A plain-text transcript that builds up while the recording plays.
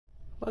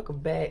Welcome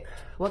back,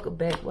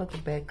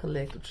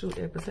 Collective Tru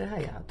Empress. How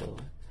y'all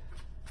doing?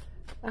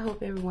 I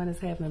hope everyone is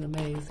having an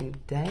amazing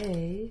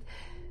day.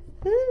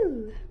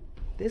 Ooh,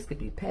 this could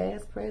be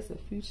past,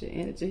 present, future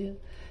energy.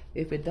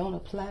 If it don't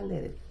apply,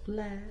 let it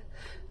fly.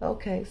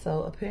 Okay,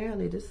 so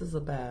apparently this is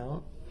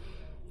about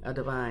a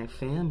divine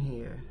femme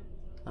here.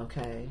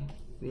 Okay,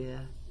 yeah.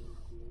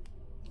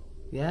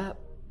 Yep,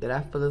 that I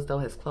feel as though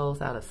has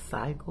closed out a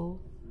cycle.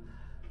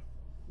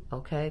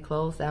 Okay,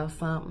 closed out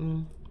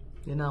something.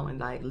 You know, and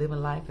like living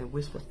life and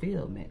wish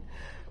fulfillment.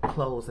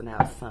 Closing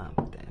out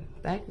something.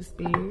 Thank you,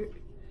 Spirit.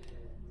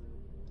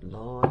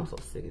 Lord, I'm so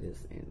sick of this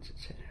energy,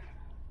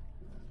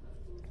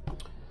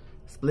 child.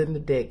 Splitting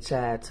the deck,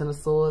 child. 10 of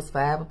Swords,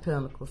 5 of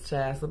Pentacles,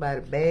 child. Somebody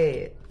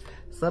bad.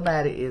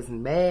 Somebody is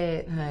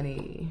mad,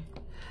 honey.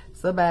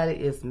 Somebody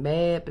is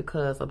mad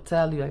because I'm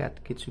telling you, I got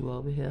to get you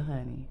over here,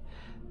 honey.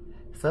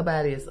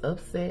 Somebody is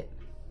upset.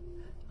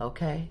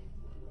 Okay?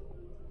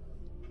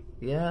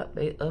 Yep,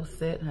 they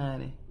upset,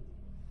 honey.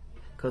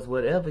 Because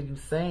whatever you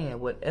saying,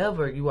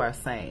 whatever you are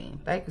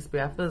saying, thank you,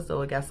 Spirit. I feel as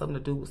though it got something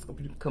to do with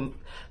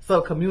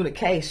some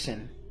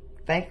communication.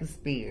 Thank you,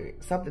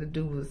 Spirit. Something to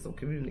do with some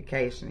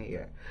communication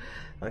here.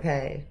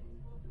 Okay.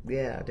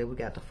 Yeah, then we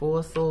got the 4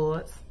 of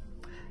Swords.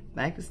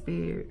 Thank you,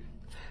 Spirit.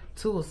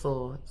 2 of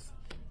Swords.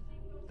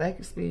 Thank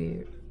you,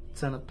 Spirit.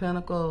 10 of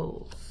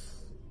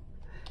Pentacles.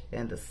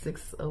 And the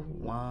 6 of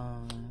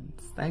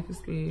Wands. Thank you,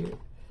 Spirit.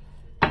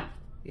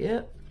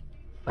 Yep.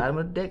 Bottom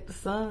of the deck, the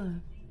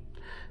Sun.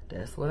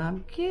 That's what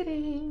I'm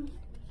getting.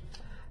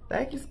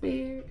 Thank you,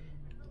 Spirit.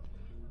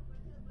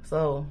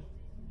 So,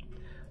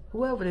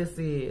 whoever this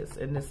is,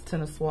 and this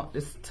 10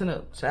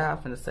 of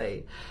child finna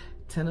say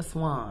 10 of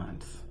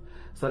Swans.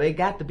 So they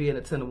got to be in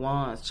the 10 of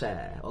Wands,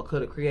 child. Or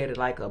could have created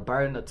like a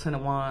burden of 10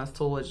 of Wands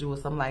towards you or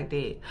something like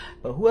that.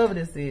 But whoever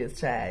this is,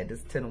 child,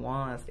 this 10 of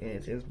Wands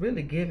is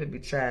really giving me,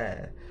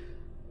 child.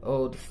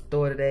 Oh,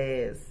 distorted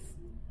ass.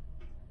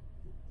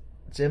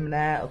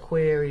 Gemini,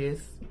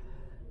 Aquarius.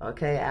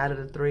 Okay, out of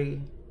the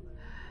 3.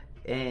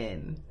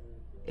 And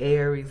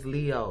Aries,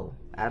 Leo,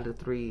 out of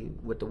the 3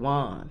 with the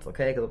Wands,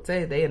 okay? Because I'm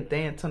telling you,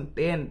 they in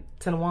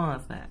 10 of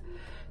Wands now.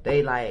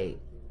 They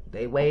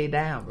way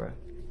down, bro.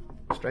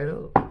 Straight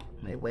up.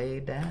 They way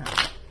down.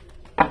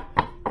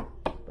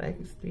 Thank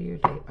you,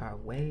 Spirit. They are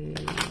way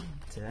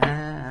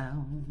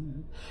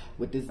down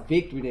with this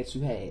victory that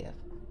you have.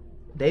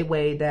 They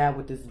way down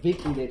with this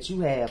victory that you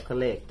have,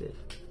 Collective.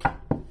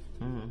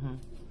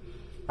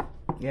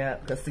 Yeah,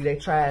 because see, they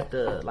tried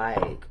to,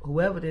 like,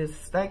 whoever this,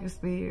 thank you,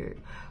 Spirit,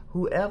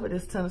 whoever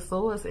this 10 of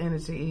Swords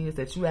energy is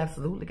that you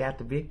absolutely got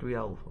the victory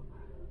over.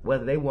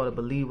 Whether they want to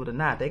believe it or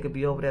not. They could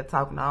be over there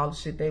talking all the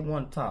shit they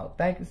want to talk.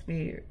 Thank you,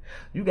 Spirit.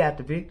 You got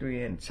the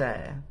victory in the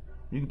child.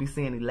 You could be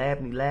seeing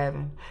 11,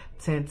 11,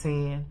 10,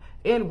 10.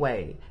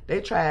 Anyway, they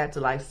tried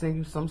to, like, send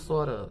you some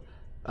sort of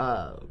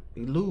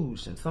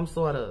illusion, some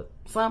sort of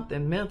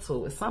something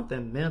mental. It's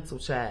something mental,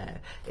 child,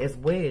 as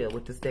well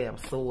with this damn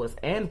Swords.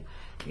 And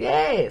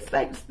yes,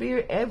 thank you,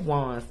 Spirit, and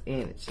Wands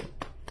energy.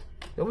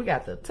 So we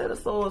got the 10 of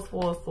Swords,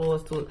 4 of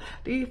Swords, 2.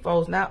 These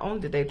folks, not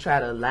only did they try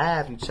to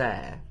alive you,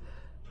 child,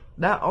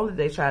 not only did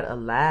they try to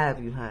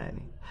alive you,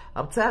 honey.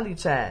 I'm telling you,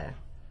 child.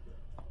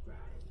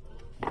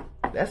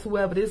 That's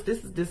whoever this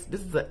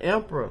is an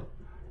emperor,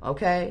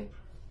 okay?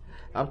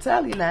 I'm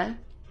telling you now.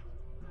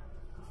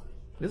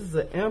 This is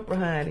an emperor,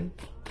 honey.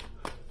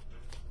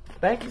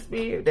 Thank you,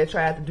 Spirit. They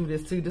tried to do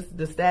this too. This is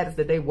the status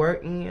that they were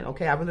in.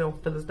 Okay, I really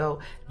don't feel as though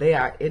they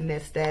are in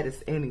that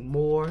status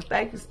anymore.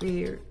 Thank you,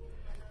 Spirit.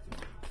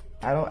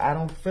 I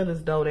don't feel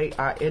as though they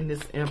are in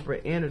this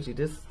emperor energy.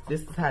 This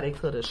is how they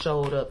could have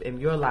showed up in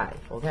your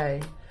life.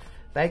 Okay.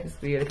 Thank you,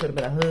 Spirit. It could have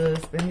been a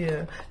husband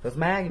here. Because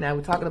mind you, now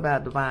we're talking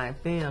about divine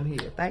femme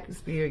here. Thank you,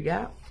 Spirit.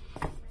 Y'all.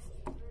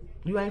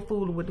 You ain't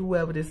fooling with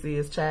whoever this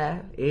is,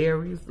 child.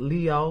 Aries,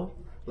 Leo.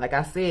 Like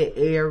I said,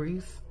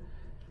 Aries.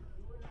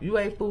 You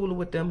ain't fooling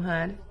with them,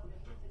 honey.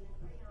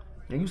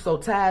 And you so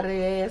tired of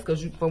their ass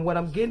because from what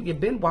I'm getting, you've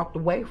been walked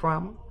away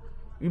from them.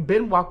 You've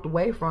been walked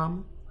away from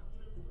them.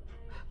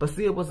 But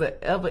see, it was an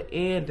ever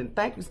ending.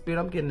 Thank you, Spirit.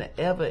 I'm getting an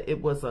ever.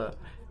 It was.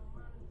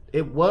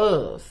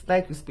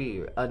 Thank you,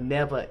 Spirit. A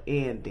never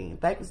ending.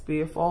 Thank you,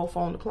 Spirit. 4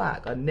 on the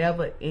clock. A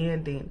never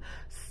ending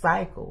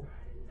cycle.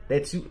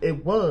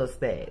 It was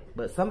that.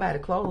 But somebody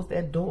closed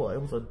that door.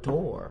 It was a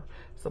door.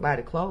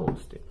 Somebody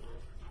closed it.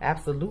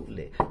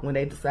 Absolutely. When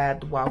they decided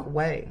to walk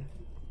away.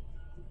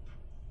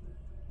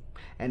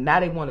 And now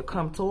they want to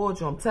come towards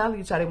you. I'm telling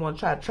you, they want to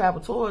try to travel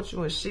towards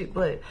you and shit.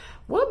 But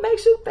what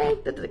makes you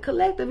think that the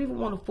collective even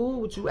want to fool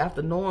with you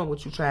after knowing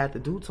what you tried to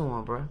do to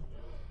them, bro?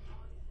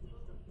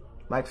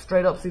 Like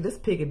straight up, see, this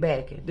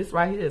piggybacking. This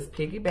right here is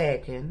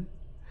piggybacking.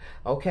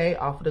 Okay,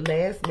 off of the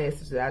last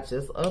message that I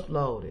just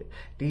uploaded.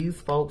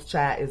 These folks,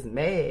 child, is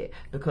mad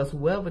because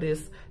whoever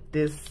this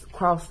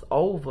crossed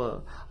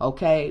over,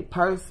 okay,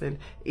 person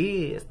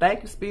is.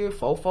 Thank you, Spirit.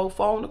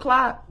 444 on the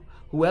clock.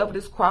 Whoever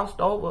this crossed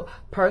over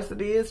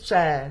person is,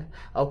 child.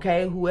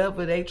 Okay,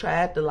 whoever they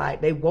tried to, like,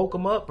 they woke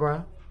them up,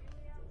 bruh.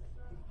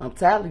 I'm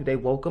telling you, they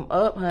woke them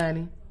up,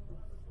 honey.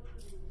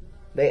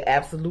 They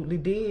absolutely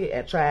did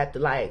and tried to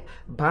like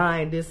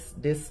bind this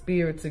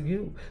spirit to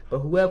you. But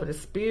whoever the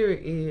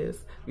spirit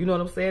is, you know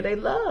what I'm saying? They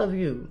love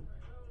you.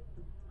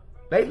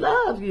 They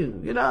love you,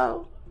 you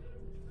know.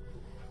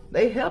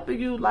 They helping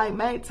you like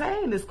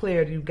maintain this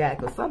clarity you got.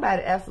 Because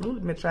somebody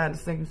absolutely been trying to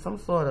send you some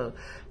sort of,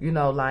 you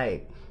know,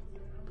 like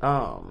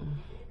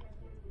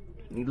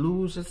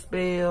illusion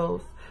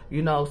spells,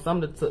 you know,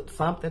 something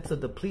to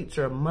deplete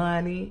your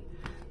money.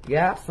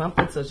 Yeah,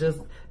 something to just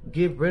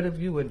get rid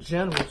of you in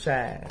general,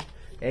 child.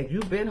 And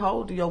you've been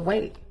holding your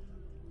weight.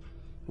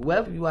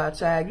 Whoever you are,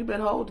 child, you've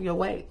been holding your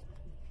weight.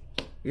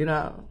 You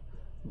know?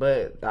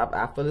 But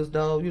I feel as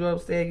though, you know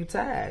what I'm saying, you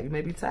tired. You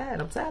may be tired.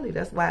 I'm telling you.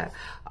 That's why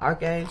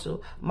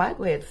Archangel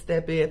Michael had to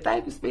step in.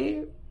 Thank you,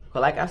 Spirit.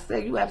 Because like I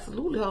said, you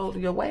absolutely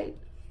holding your weight.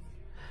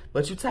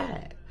 But you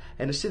tired.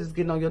 And the shit is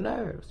getting on your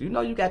nerves. You know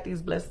you got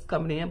these blessings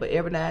coming in, but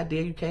every now and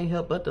then you can't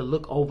help but to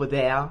look over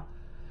there.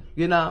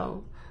 You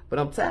know? But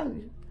I'm telling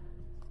you.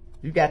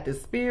 You got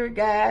this spirit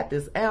guide,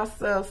 this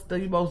ancestor.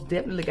 You most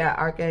definitely got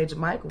Archangel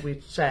Michael with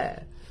your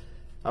child.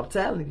 I'm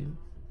telling you.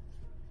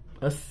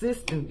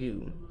 Assisting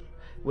you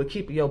with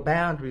keeping your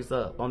boundaries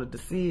up on the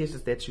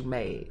decisions that you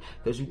made.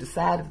 Because you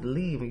decided to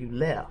leave and you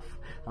left.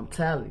 I'm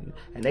telling you.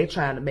 And they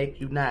trying to make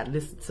you not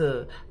listen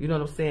to, you know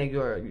what I'm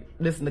saying,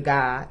 listen to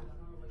God.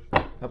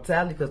 I'm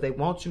telling you, because they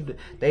want you to,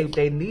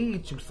 they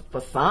need you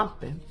for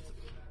something.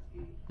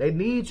 They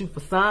need you for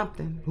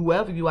something.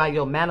 Whoever you are,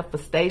 your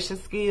manifestation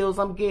skills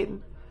I'm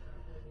getting.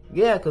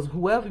 Yeah, because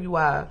whoever you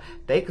are,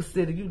 they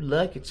consider you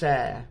lucky,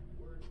 child.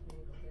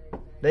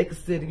 They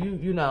consider you,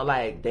 you know,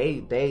 like,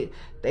 they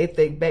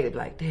think back,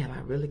 like, damn,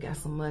 I really got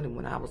some money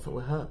when I was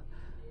with her.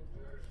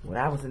 When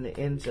I was in the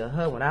energy of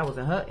her, when I was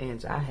in her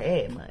energy, I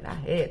had money. I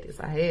had this,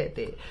 I had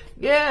that.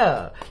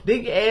 Yeah.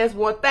 Then you ask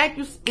for thank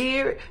you,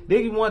 Spirit.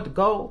 Then you want to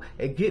go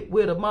and get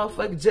with a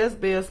motherfucking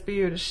Jezebel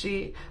spirit and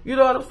shit. You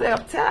know what I'm saying?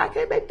 I'm telling you, I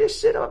can't make this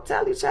shit up. I'm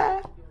telling you,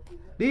 child.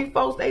 These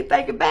folks, they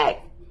thinking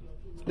back.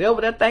 They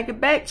over there thinking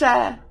back,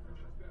 child.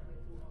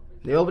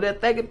 They over there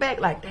thinking back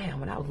like,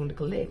 damn, when I was going to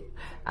collect,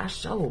 I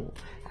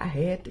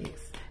had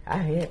this, I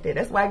had that.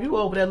 That's why you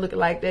over there looking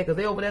like that, because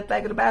they over there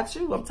thinking about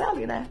you. I'm telling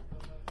you now.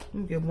 Let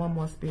me get one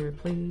more, Spirit,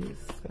 please.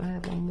 Can I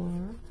have one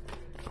more?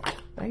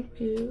 Thank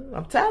you.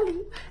 I'm telling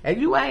you. And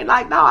you ain't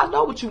like, no, I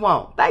know what you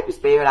want. Thank you,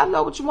 Spirit. I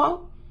know what you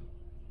want.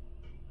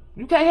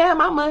 You can't have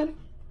my money.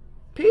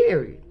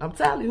 Period. I'm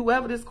telling you,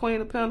 whoever this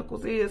Queen of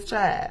Pentacles is,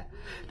 child.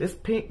 This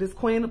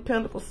Queen of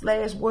Pentacles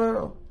 /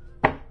 world.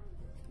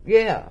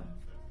 Yeah.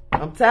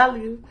 I'm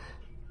telling you.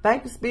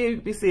 Thank you, Spirit.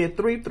 You be seeing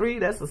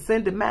 3-3. That's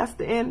ascended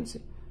master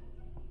energy.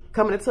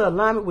 Coming into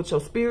alignment with your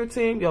spirit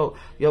team, your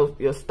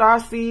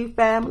starseed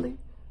family.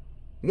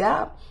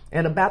 Yeah.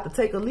 And about to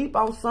take a leap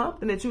on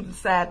something that you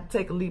decide to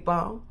take a leap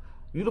on.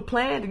 You the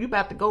plan, you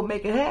about to go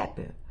make it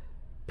happen.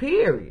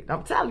 Period.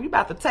 I'm telling you, you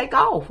about to take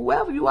off,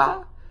 whoever you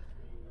are.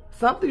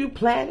 Something you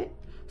planted.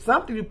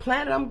 Something you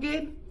planted, I'm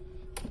getting.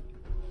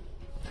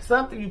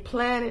 Something you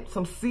planted,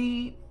 some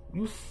seed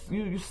you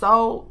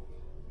sowed.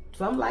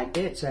 Something like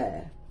that,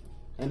 child.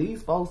 And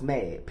these folks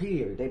mad,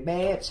 period. They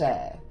mad,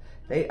 child.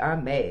 They are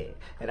mad.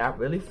 And I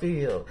really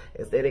feel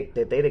as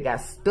that they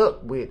got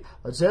stuck with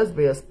a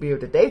Jezebel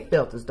spirit that they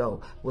felt as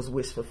though was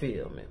wish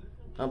fulfillment.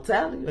 I'm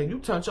telling you. And you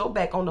turned your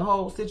back on the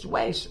whole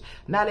situation.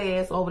 Now they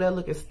ass over there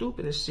looking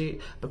stupid and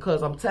shit.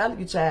 Because I'm telling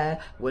you, child,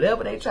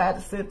 whatever they tried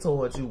to send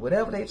towards you,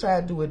 whatever they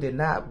tried to do, it did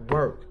not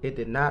work. It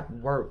did not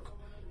work.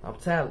 I'm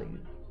telling you.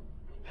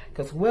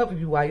 Because whoever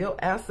you are, your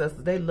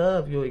ancestors, they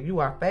love you and you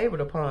are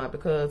favored upon,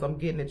 because I'm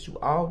getting that you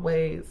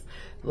always,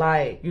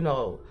 like, you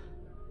know,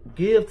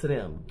 give to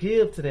them.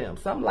 Give to them.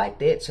 Something like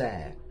that,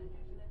 child.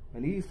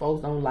 And these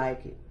folks don't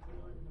like it.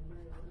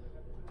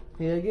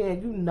 Hell yeah,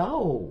 you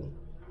know.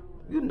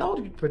 You know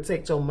to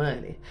protect your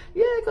money.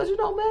 Yeah, because you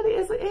know money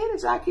is an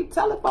energy. I keep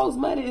telling folks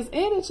money is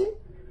energy.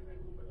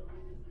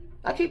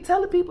 I keep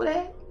telling people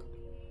that.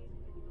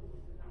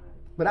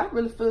 But I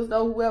really feel as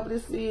though whoever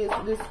this is,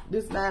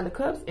 this Nine of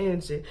Cups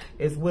energy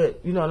is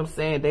what, you know what I'm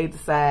saying, they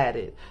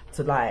decided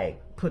to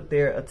like put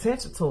their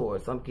attention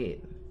towards. I'm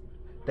getting.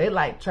 They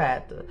like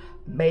tried to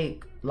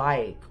make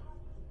like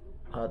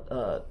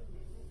a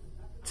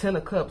 10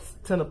 of Cups,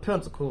 10 of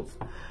Pentacles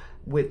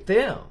with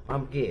them.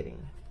 I'm getting.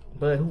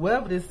 But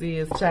whoever this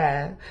is,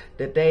 child,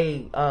 that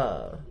they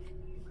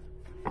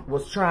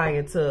was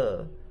trying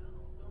to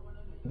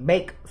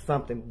make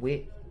something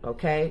with,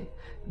 okay?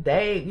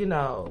 They, you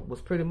know, was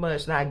pretty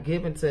much not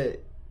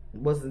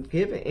wasn't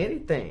giving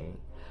anything.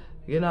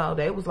 You know,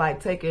 they was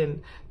like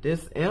taking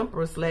this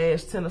Empress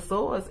 / 10 of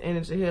Swords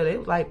energy here. They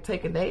was like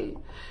taking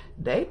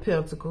they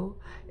pentacle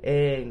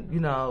and, you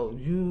know,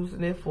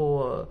 using it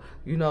for,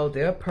 you know,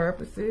 their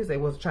purposes. They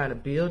wasn't trying to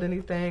build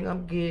anything,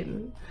 I'm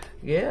getting.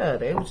 Yeah,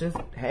 they was just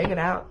hanging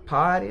out,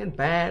 partying,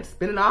 buying,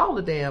 spending all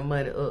the damn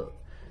money up.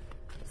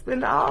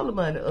 Spending all the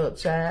money up,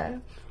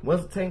 child.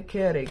 Wasn't taking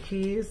care of their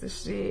kids and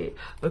shit.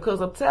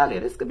 Because I'm telling you,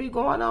 this could be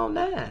going on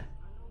now.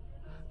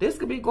 This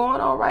could be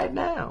going on right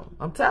now.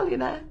 I'm telling you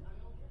now.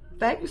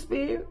 Thank you,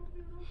 Spirit.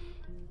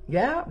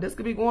 Yeah, this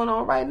could be going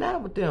on right now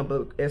with them.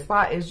 But as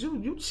far as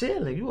you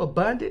chilling. You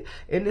abundant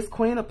in this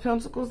Queen of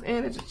Pentacles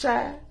energy,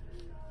 child.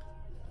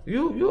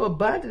 You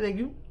abundant and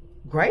you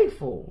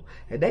grateful.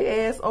 And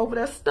they ass over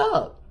there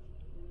stuck.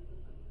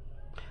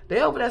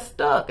 They over there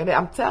stuck. And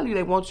I'm telling you,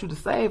 they want you to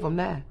save them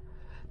now.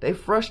 They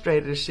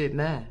frustrated as shit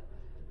now.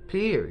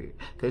 Period.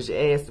 Because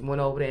your ass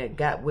went over there and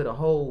got with a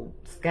whole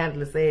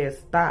scandalous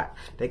ass thought.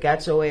 They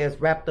got your ass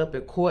wrapped up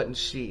in court and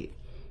shit.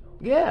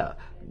 Yeah.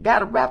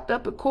 Got it wrapped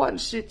up in court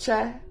and shit,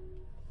 child.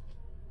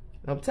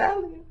 I'm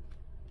telling you.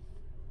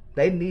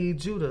 They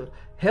need you to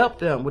help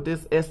them with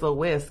this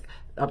SOS.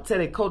 I'm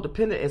telling you,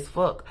 codependent as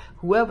fuck.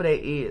 Whoever they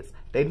is,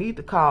 they need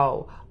to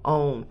call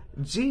on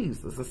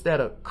Jesus instead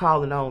of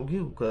calling on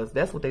you, because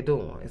that's what they're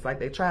doing. It's like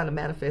they're trying to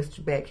manifest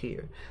you back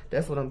here.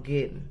 That's what I'm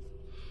getting.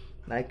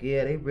 Like,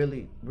 yeah, they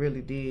really,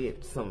 really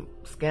did some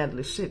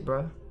scandalous shit,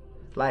 bro.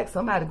 Like,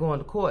 somebody going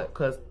to court,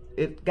 because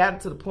it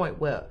got to the point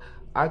where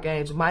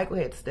Archangel Michael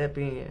had to step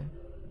in.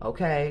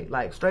 Okay?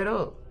 Like, straight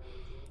up.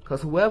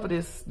 Because whoever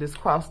this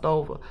crossed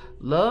over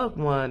loved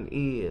one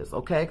is,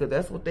 okay? Because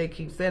that's what they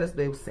keep saying.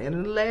 They were saying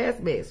in the last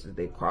message.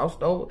 They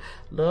crossed over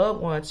loved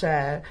one,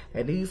 child.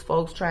 And these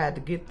folks tried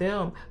to get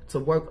them to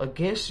work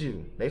against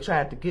you. They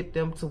tried to get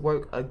them to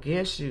work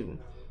against you.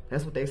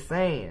 That's what they're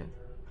saying.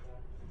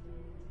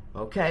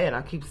 Okay? And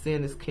I keep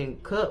seeing this King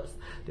of Cups.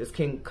 This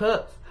King of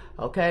Cups.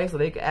 Okay? So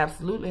they could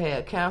absolutely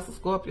have Cancer,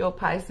 Scorpio,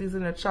 Pisces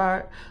in their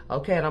chart.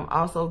 Okay? And I'm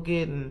also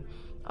getting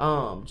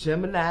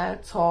Gemini,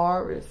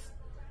 Taurus.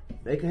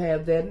 They can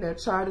have that in their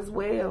chart as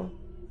well.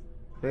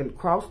 They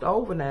crossed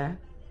over now.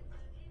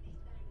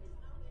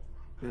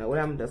 You know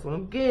what that's what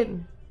I'm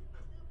getting.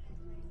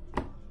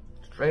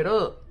 Straight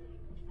up.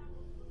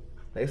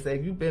 They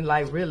say you've been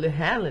like really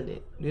handling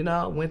it. You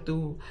know, went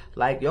through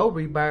like your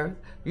rebirth.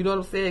 You know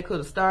what I'm saying? It could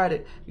have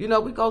started. You know,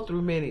 we go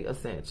through many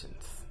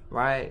ascensions,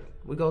 right?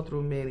 We go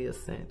through many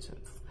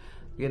ascensions.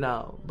 You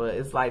know, but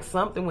it's like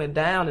something went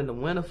down in the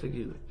winter for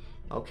you.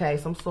 Okay,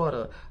 some sort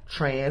of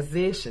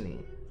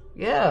transitioning.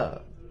 Yeah.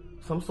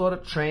 Some sort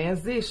of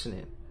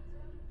transitioning.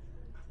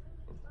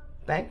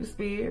 Thank you,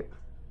 Spirit.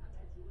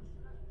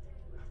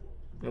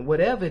 And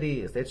whatever it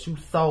is that you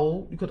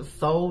sold, you could have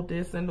sold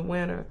this in the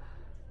winter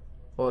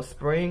or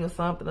spring or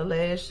something of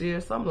last year,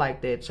 something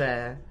like that,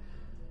 child.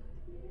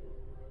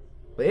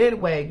 But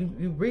anyway,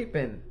 you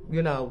reaping,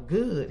 you know,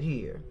 good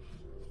here.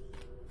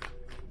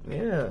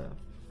 Yeah.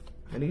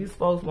 And these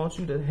folks want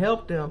you to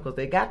help them because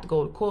they got to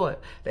go to court.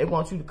 They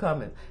want you to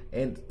come in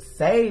and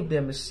save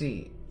them and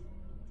shit.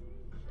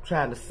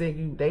 Trying to sing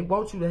you. They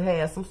want you to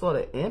have some sort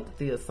of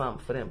empathy or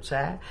something for them,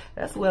 child.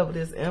 That's whoever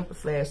this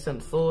Empress / some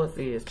source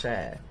is,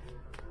 child.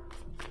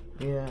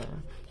 Yeah.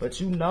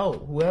 But you know,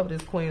 whoever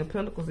this Queen of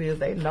Pentacles is,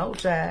 they know,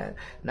 child.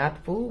 Not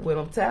to fool with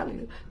them, I'm telling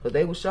you. Because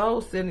they were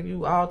sure sending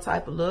you all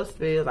type of love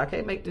spells. I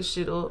can't make this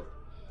shit up.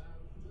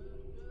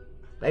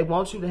 They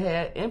want you to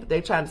have empathy. They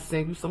trying to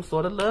send you some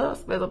sort of love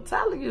spell. I'm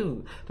telling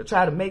you. To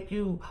try to make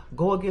you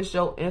go against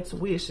your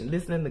intuition.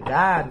 Listening to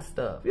God and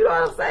stuff. You know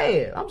what I'm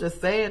saying? I'm just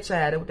saying,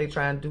 child. That's what they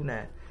trying to do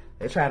now.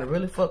 They trying to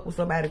really fuck with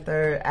somebody's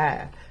third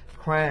eye.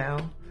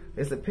 Crown.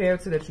 It's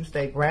imperative that you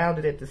stay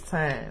grounded at this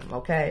time.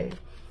 Okay?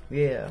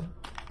 Yeah.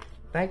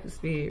 Thank you,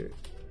 Spirit.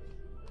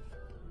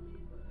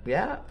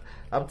 Yeah.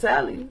 I'm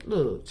telling you.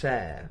 Look,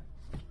 child.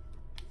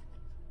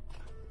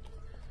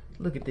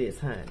 Look at this,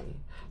 honey.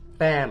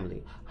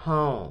 Family,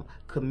 home,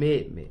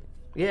 commitment.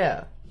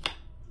 Yeah.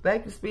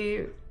 Thank you,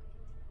 Spirit.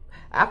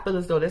 I feel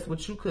as though that's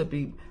what you could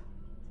be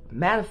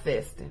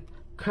manifesting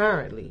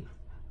currently.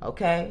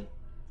 Okay?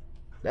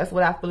 That's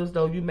what I feel as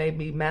though you may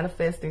be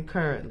manifesting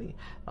currently.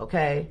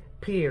 Okay?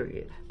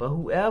 Period. But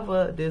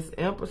whoever this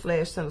Empress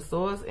 / Ten of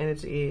Swords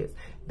energy is,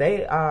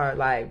 they are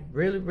like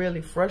really,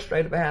 really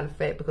frustrated behind the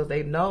fact because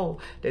they know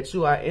that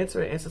you are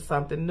entering into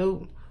something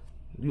new.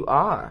 You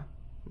are.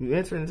 You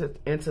enter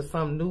into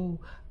some new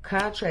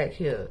contract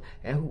here.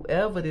 And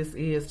whoever this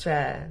is,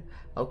 child,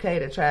 okay,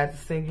 that tried to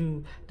send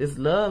you this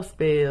love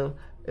spell,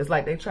 it's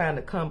like they trying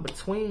to come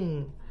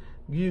between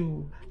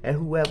you and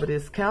whoever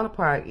this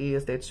counterpart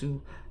is that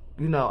you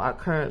know, are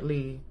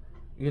currently,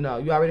 you know,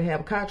 you already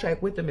have a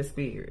contract with them in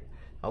spirit.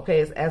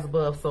 Okay, it's as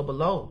above, so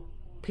below.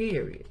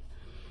 Period.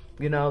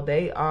 You know,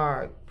 they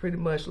are pretty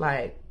much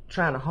like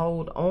trying to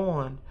hold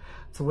on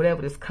to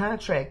whatever this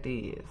contract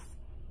is.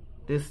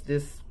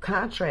 This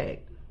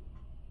contract.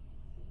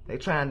 They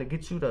trying to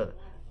get you to,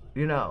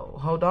 you know,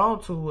 hold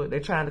on to it. They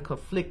trying to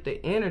conflict the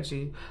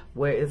energy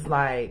where it's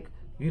like,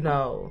 you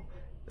know,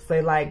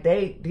 say like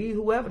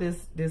whoever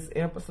this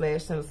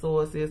Empress / Ten of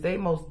Swords is, they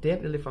most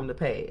definitely from the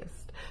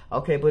past.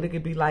 Okay, but it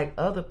could be like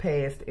other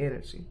past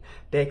energy.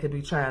 They could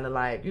be trying to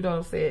like, you know what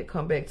I'm saying,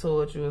 come back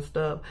towards you and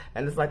stuff.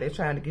 And it's like they're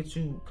trying to get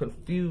you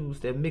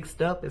confused and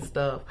mixed up and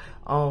stuff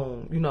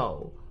on, you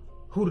know,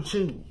 who to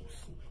choose.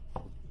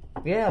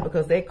 Yeah,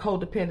 because they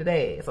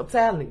codependent ass. I'm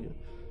telling you.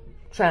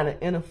 trying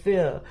to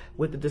interfere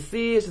with the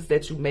decisions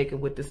that you're making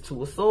with this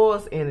Two of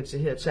Swords energy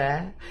here,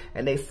 child.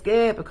 And they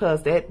scared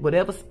because that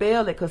whatever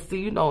spell they could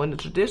see, you know, in the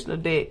traditional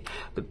deck,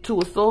 the Two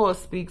of Swords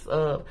speaks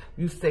of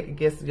you second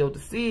guessing your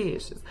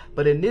decisions.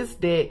 But in this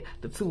deck,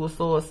 the Two of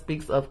Swords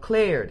speaks of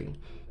clarity.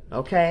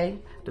 Okay?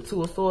 The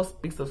Two of Swords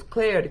speaks of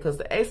clarity because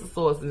the Ace of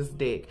Swords in this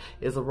deck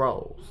is a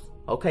rose.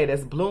 Okay,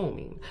 that's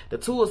blooming. The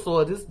Two of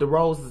Swords, the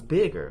rose is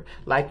bigger.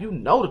 Like, you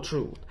know the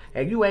truth.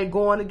 And you ain't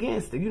going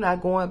against it. You're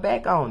not going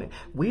back on it.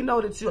 We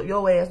know that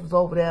your ass was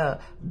over there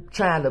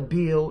trying to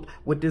build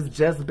with this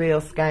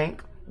Jezebel skank.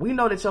 We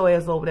know that your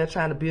ass over there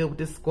trying to build with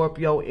this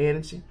Scorpio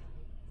energy.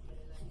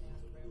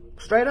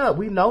 Straight up,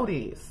 we know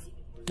this.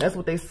 That's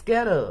what they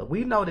scared of.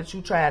 We know that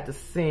you tried to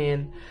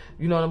send,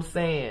 you know what I'm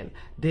saying,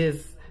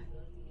 this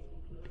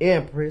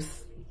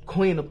Empress,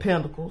 Queen of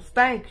Pentacles.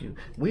 Thank you.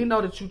 We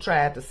know that you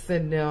tried to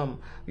send them,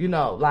 you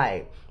know,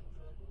 like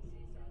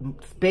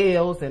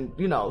spells and,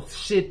 you know,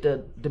 shit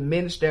to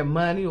diminish their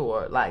money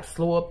or like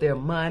slow up their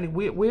money.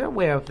 We're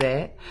aware of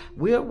that.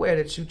 We're aware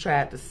that you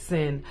tried to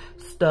send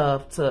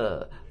stuff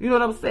to, you know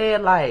what I'm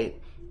saying,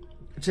 like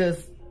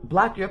just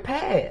block your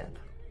path.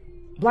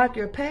 Block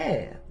your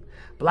path.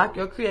 Block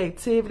your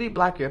creativity,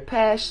 block your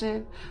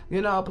passion,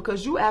 you know,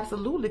 because you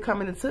absolutely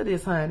coming into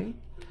this, honey.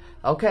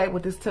 Okay,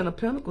 with this Ten of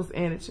Pentacles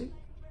energy.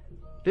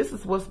 This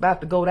is what's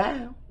about to go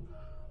down.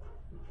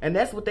 And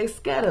that's what they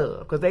scared of.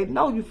 Because they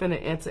know you finna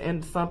enter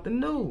into something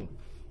new.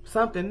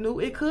 Something new.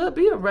 It could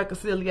be a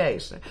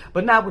reconciliation.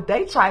 But not with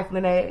they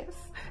trifling ass.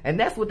 And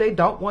that's what they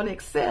don't want to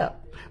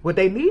accept. What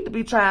they need to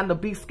be trying to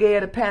be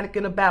scared and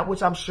panicking about,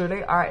 which I'm sure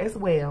they are as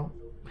well.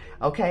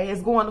 Okay,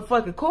 is going to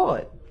fucking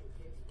court.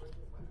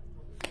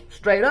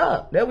 Straight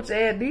up. That's what your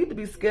ass need to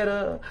be scared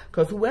of.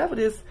 Because whoever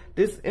this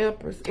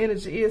Empress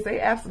energy is,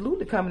 they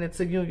absolutely coming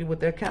into union with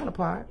their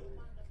counterpart.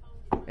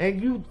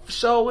 And you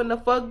sure in the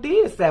fuck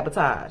did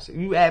sabotage.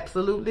 You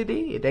absolutely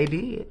did. They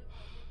did.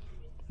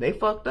 They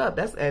fucked up.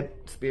 That's at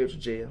spiritual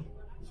jail.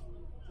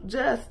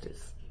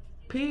 Justice.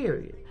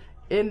 Period.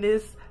 In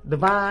this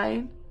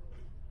divine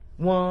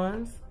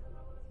one's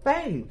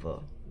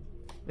favor.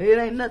 It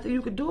ain't nothing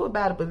you could do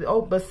about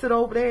it but sit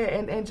over there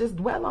and just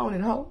dwell on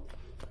it, ho.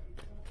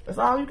 That's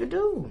all you could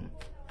do.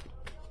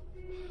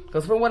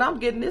 Because from what I'm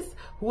getting, this,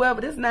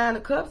 whoever this Nine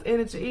of Cups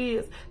energy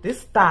is,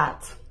 this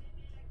thought.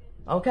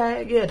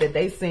 Okay, yeah, that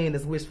they seen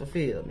as wish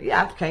fulfillment.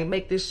 Yeah, I can't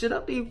make this shit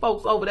up. These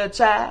folks over there,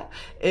 child,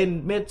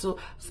 in mental,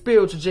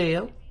 spiritual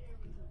jail.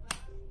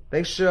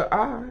 They sure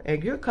are.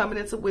 And you're coming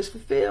into wish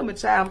fulfillment,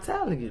 child, I'm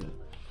telling you.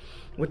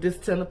 With this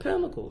Ten of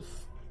Pentacles.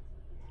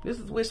 This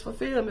is wish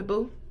fulfillment,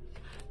 boo.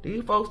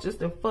 These folks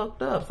just done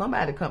fucked up.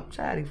 Somebody come,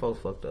 child, these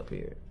folks fucked up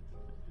here.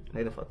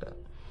 They done fucked up.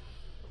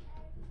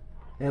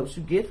 That's what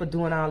you get for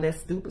doing all that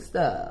stupid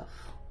stuff.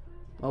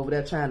 Over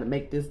there trying to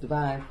make this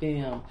divine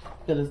film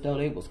feel as though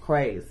they was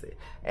crazy.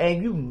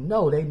 And you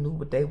know they knew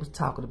what they was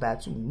talking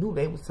about. You knew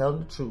they was telling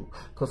the truth.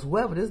 Because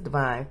whoever this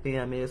divine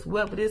film is,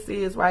 whoever this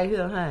is right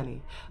here,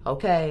 honey,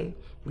 okay?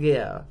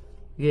 Yeah,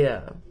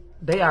 yeah.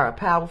 They are a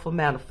powerful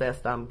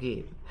manifest I'm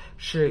getting.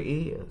 Sure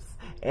is.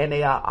 And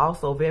they are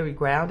also very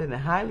grounded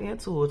and highly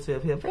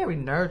intuitive here. Very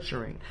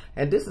nurturing.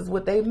 And this is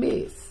what they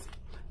miss.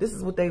 This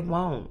is what they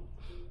want.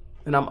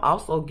 And I'm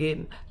also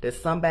getting that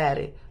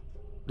somebody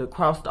that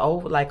crossed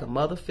over, like a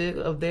mother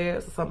figure of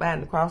theirs, or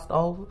somebody that crossed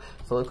over.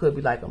 So it could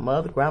be like a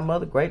mother,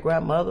 grandmother,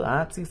 great-grandmother,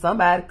 auntie,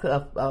 somebody,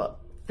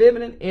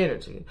 feminine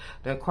energy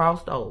that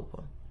crossed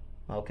over.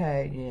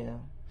 Okay, yeah.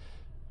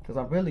 Because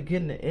I'm really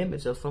getting the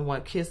image of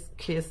someone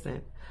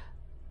kissing,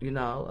 you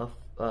know,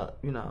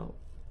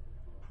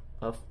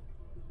 of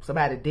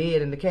somebody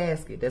dead in the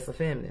casket. That's a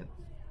feminine.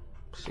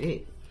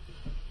 Shit.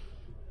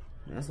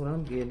 That's what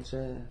I'm getting,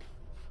 child.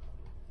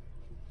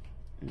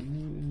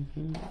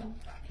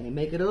 Can't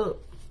make it up.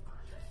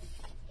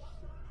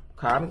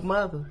 Karmic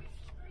mother.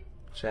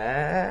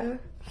 Child.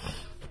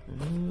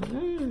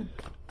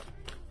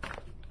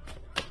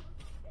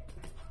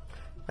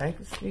 Thank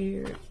you,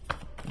 Spirit.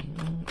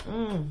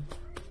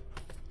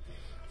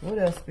 What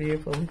else,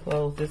 Spirit, before we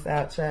close this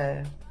out,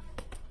 child?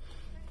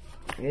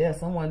 Yeah,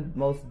 someone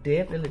most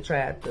definitely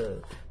tried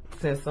to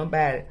send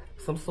somebody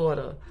some sort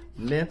of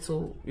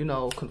mental, you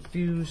know,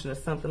 confusion or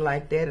something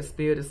like that. The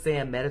Spirit is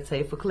saying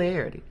meditate for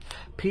clarity.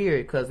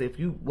 Period. Because if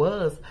you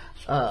was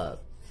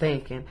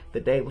thinking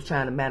that they was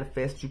trying to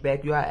manifest you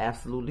back, you are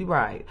absolutely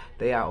right.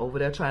 They are over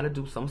there trying to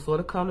do some sort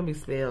of come to me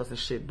spells and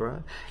shit,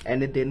 bruh.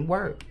 And it didn't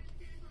work.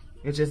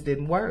 It just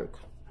didn't work.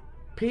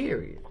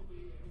 Period.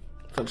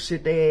 Some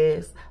shit they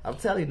ass. I'm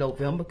telling you,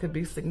 November could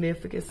be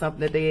significant.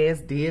 Something that they ass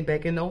did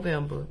back in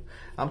November.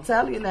 I'm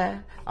telling you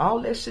now,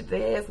 all that shit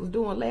they ass was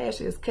doing last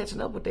year is catching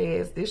up with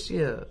their ass this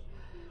year.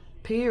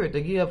 Period.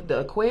 The year of the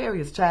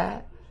Aquarius,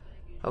 child.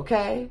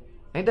 Okay?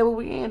 Ain't that what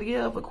we in? The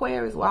year of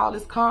Aquarius, where all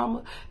this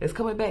karma is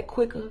coming back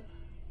quicker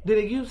than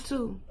it used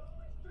to.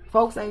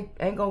 Folks ain't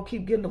gonna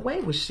keep getting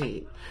away with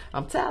shit.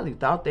 I'm telling you,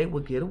 thought they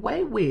would get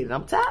away with it.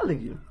 I'm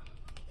telling you.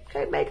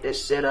 Can't make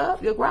this shit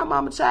up. Your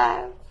grandmama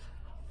child.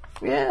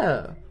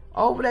 Yeah.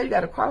 Over there, you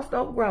got a crossed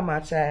over grandma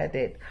child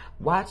that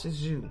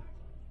watches you.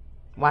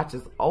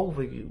 Watches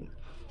over you.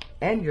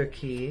 and your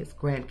kids,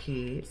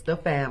 grandkids, the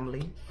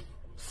family,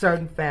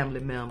 certain family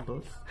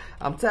members.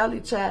 I'm telling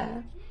you,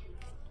 child,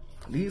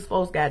 these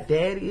folks got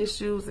daddy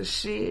issues and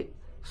shit,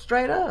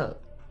 straight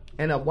up,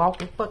 and a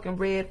walking fucking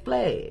red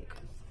flag.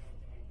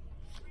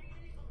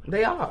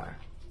 They are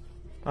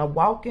a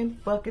walking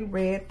fucking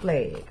red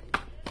flag,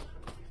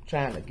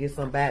 trying to get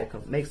somebody,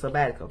 make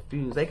somebody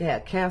confused. They can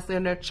have cancer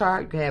in their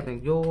chart, you can have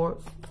in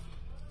yours,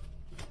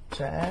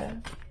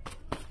 child.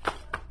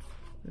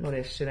 You know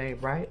that shit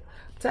ain't right.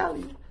 I'm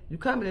telling you. You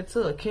coming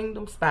into a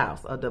kingdom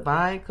spouse, a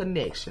divine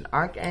connection,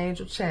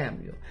 Archangel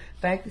Chamuel.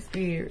 Thank you,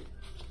 Spirit.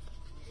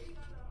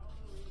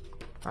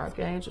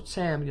 Archangel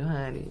Chamuel,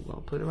 honey. We're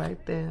going to put it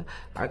right there.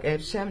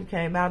 Archangel Chamuel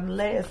came out in the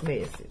last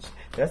message.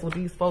 That's what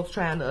these folks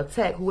trying to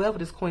attack. Whoever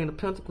this Queen of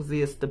Pentacles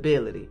is,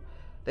 stability.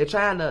 They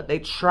tried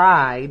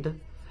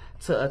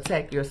to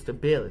attack your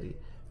stability.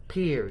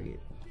 Period.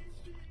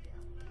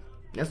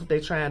 That's what they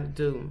trying to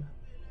do.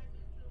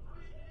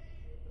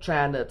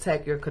 Trying to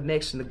attack your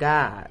connection to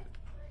God.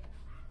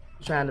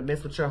 Trying to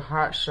mess with your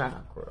heart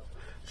chakra.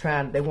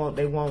 They want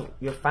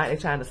your they're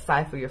trying to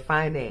cipher your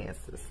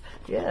finances.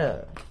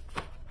 Yeah.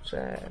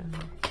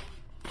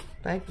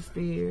 Thank you,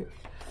 Spirit.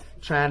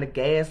 Trying to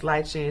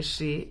gaslight you and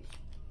shit.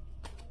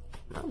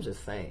 I'm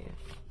just saying.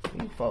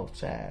 You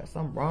folks, child.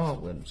 Something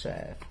wrong with them,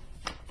 child.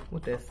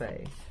 What they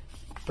say?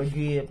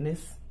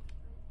 Forgiveness.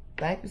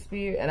 Thank you,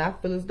 Spirit. And I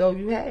feel as though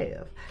you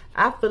have.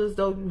 I feel as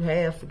though you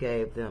have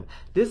forgave them.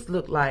 This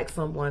looked like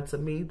someone to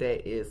me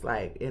that is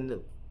like in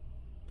the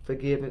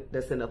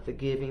that's in a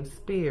forgiving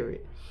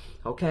spirit.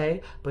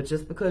 Okay? But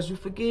just because you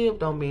forgive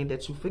don't mean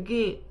that you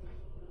forget.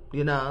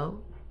 You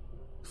know?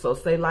 So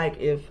say like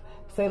if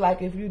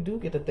you do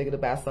get to thinking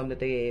about something that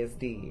they ass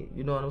did,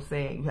 you know what I'm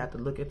saying? You have to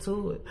look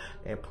into it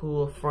and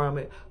pull from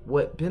it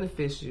what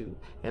benefits you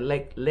and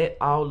let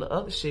all the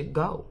other shit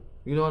go.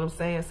 You know what I'm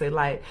saying? Say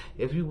like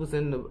if you was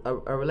in a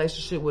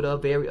relationship with a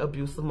very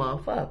abusive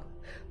motherfucker,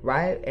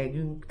 right? And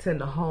you tend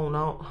to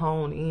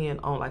hone in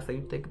on, like, say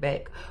you think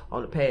back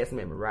on the past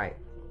memory, right?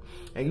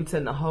 And you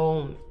tend to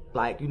hone,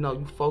 like, you know,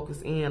 you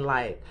focus in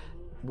like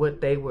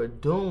what they were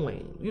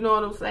doing. You know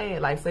what I'm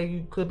saying? Like, say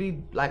you could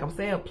be, like I'm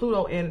saying,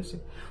 Pluto energy.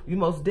 You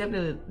most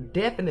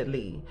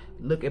definitely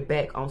looking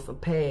back on some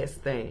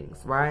past things,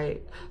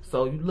 right?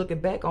 So you looking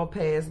back on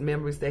past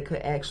memories that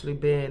could actually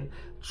been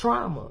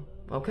trauma,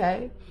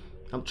 okay?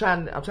 I'm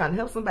trying to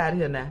help somebody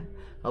here now.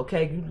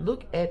 Okay, you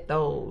look at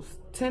those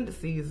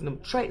tendencies and them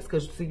traits,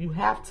 because see, you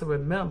have to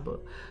remember,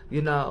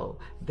 you know,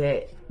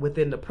 that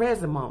within the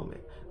present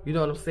moment, you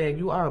know what I'm saying,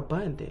 you are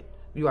abundant,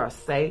 you are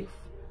safe,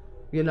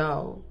 you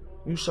know,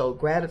 you show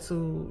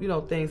gratitude, you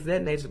know, things of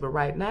that nature. But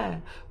right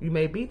now, you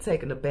may be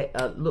taking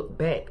a look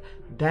back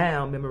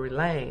down memory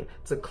lane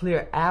to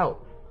clear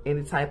out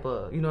any type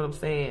of, you know what I'm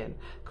saying,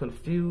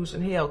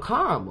 confusion, hell,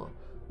 karma.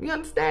 You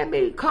understand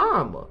me?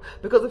 Karma.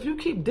 Because if you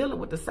keep dealing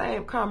with the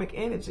same karmic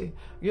energy,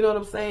 you know what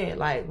I'm saying?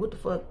 Like, what the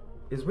fuck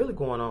is really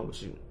going on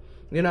with you?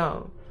 You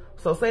know?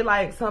 So say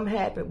like something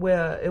happened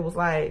where it was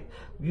like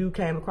you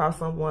came across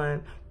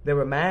someone that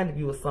reminded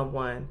you of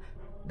someone,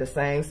 the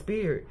same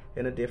spirit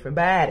in a different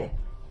body.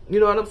 You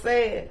know what I'm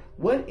saying?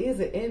 What is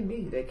it in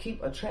me that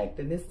keep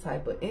attracting this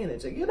type of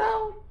energy? You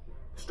know?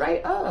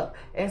 Straight up.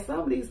 And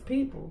some of these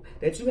people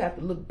that you have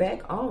to look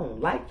back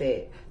on like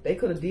that, they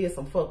could have did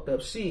some fucked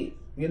up shit.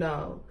 You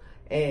know,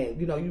 and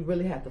you know, you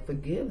really have to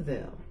forgive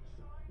them,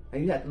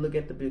 and you have to look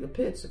at the bigger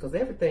picture, because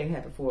everything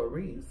happened for a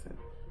reason.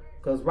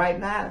 Because right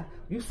now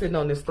you sitting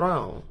on this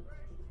throne,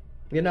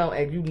 you know,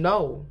 and you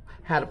know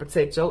how to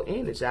protect your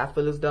energy. I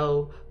feel as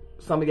though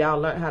some of y'all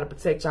learned how to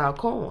protect y'all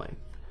coin,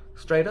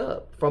 straight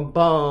up, from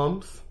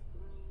bums,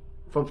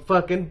 from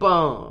fucking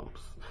bums.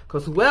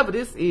 Because whoever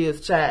this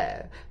is,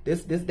 child,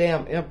 this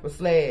damn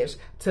Empress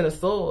 / Ten of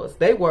Swords,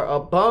 they were a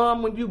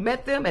bum when you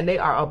met them, and they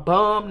are a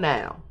bum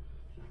now.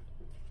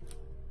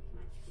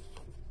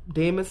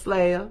 Demon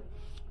Slayer.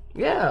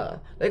 Yeah,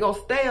 they gonna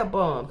stay a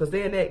bum because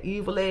they're in that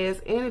evil ass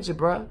energy,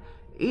 bruh.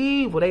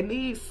 Evil. They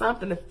need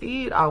something to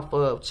feed off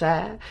of,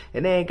 child.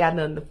 And they ain't got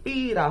nothing to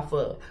feed off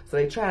of. So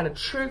they trying to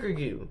trigger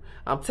you.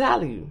 I'm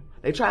telling you.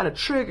 They trying to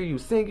trigger you,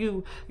 send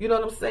you, you know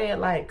what I'm saying?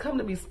 Like, come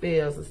to me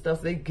spells and stuff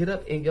so they get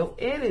up in your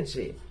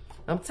energy.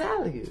 I'm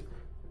telling you.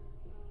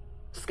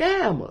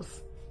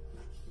 Scammers.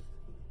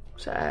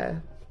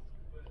 Child.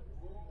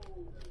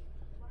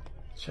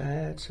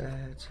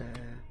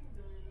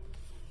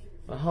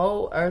 A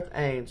whole earth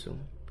angel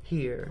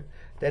here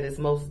that is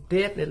most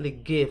definitely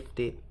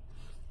gifted,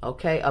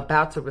 okay,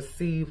 about to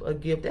receive a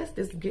gift. That's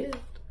this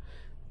gift.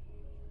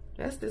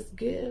 That's this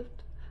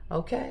gift,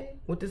 okay,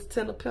 with this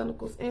Ten of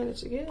Pentacles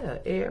energy. Yeah,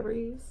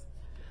 Aries.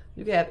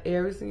 You can have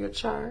Aries in your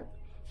chart.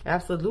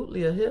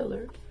 Absolutely a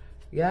healer.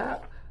 Yeah,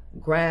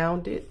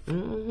 grounded.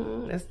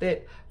 That's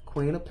that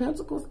Queen of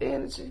Pentacles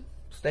energy.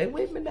 Stay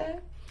with me now.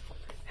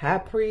 High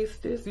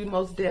Priestess, you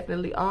most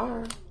definitely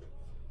are.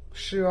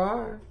 Sure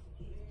are.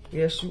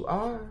 Yes, you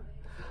are.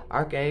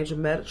 Archangel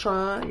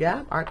Metatron.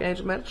 Yeah,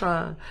 Archangel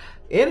Metatron.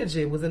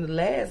 Energy was in the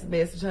last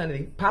message, honey.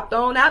 He popped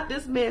on out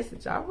this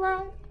message. All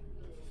right.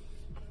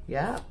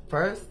 Yeah,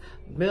 first,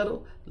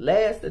 middle,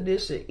 last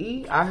initial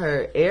E. I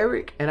heard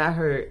Eric and I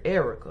heard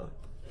Erica.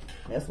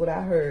 That's what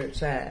I heard,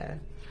 child.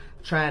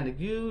 Trying to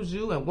use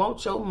you and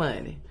want your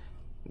money.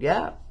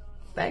 Yeah.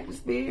 Thank you,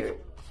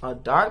 Spirit. A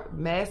dark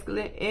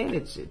masculine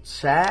energy,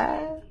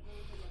 child.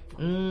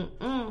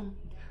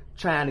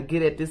 Trying to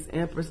get at this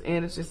Empress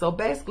energy. So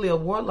basically a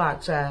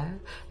warlock, child,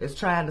 is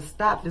trying to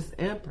stop this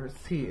Empress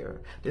here,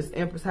 this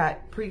Empress High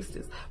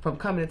Priestess, from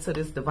coming into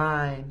this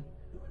divine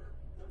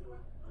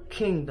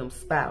kingdom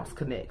spouse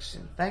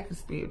connection. Thank you,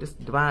 Spirit. This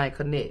divine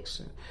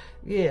connection.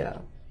 Yeah.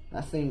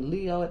 I seen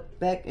Leo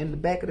in the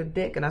back of the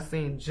deck, and I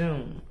seen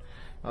June.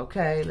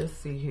 Okay, let's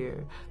see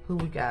here. Who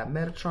we got?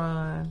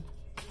 Metatron,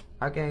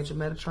 Archangel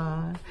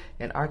Metatron,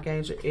 and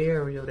Archangel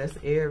Ariel. That's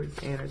Aries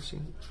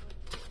energy.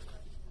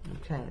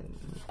 Okay,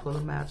 pull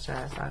them out,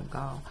 child, so I can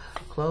go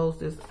close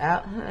this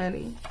out,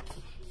 honey.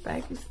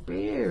 Thank you,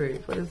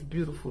 Spirit, for this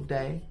beautiful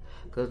day.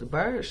 Because the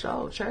birds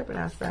show chirping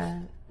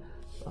outside.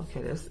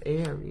 Okay, that's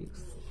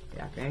Aries.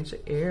 The Archangel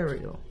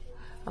Ariel.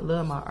 I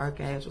love my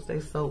archangels.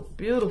 They so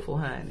beautiful,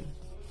 honey.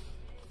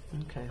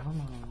 Okay, hold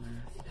on,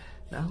 man.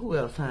 Now, who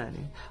else,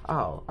 honey?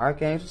 Oh,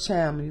 Archangel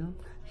Chamuel.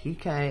 He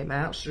came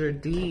out, sure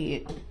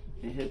did.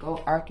 And here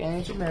go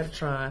Archangel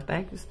Metatron.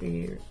 Thank you,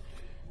 Spirit.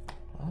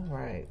 All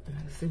right.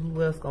 Let's see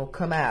who else gonna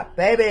come out,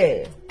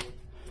 baby.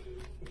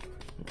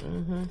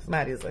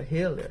 Somebody is a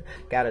healer.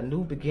 Got a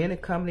new beginning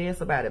coming in.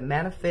 Somebody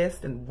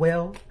manifesting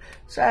wealth.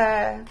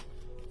 Child.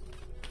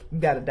 You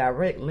got a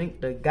direct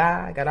link to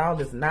God. Got all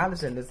this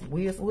knowledge and this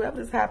wisdom. Whoever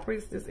this high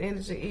priestess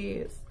energy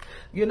is.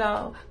 You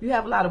know, you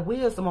have a lot of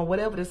wisdom on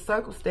whatever this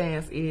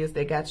circumstance is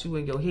that got you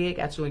in your head,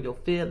 got you in your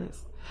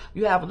feelings.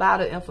 You have a lot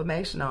of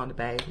information on it,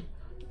 baby.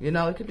 You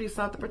know, it could be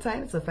something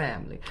pertaining to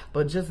family.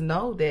 But just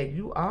know that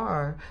you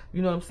are,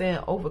 you know what I'm saying,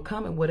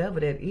 overcoming whatever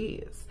that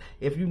is.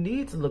 If you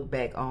need to look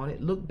back on it,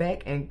 look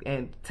back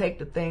and take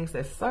the things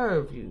that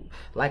serve you.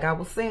 Like I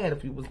was saying,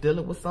 if you was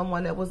dealing with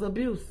someone that was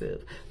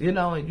abusive, you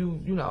know, and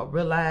you know,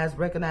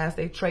 recognize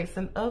they traits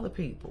in other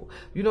people.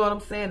 You know what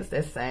I'm saying? It's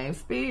that same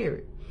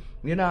spirit.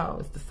 You know,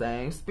 it's the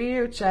same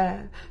spirit,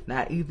 child.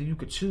 Now, either you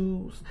could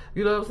choose,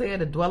 you know what I'm saying,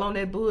 to dwell on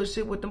that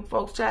bullshit with them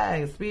folks,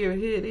 child. And spirit,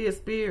 here it is,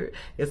 spirit.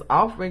 It's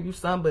offering you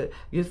something, but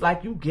it's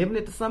like you giving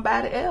it to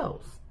somebody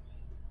else.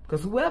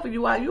 Because whoever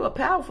you are, you're a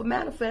powerful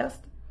manifester.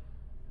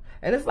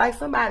 And it's like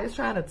somebody's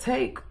trying to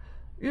take,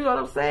 you know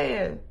what I'm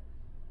saying?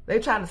 They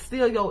trying to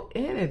steal your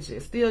energy,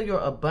 steal your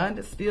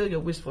abundance, steal your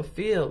wish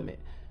fulfillment.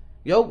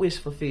 Your wish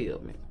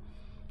fulfillment.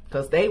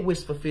 Because they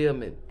wish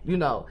fulfillment, you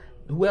know,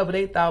 whoever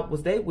they thought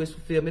was their wish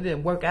fulfillment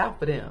didn't work out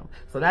for them.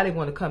 So now they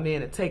want to come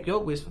in and take your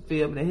wish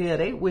fulfillment. And here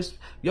they wish,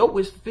 your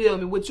wish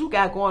fulfillment, what you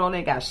got going on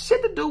ain't got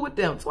shit to do with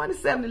them.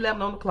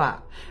 27:11 on the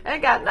clock.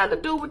 Ain't got nothing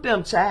to do with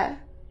them, child.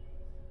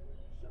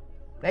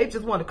 They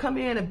just want to come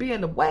in and be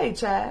in the way,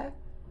 child.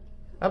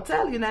 I'm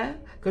telling you now.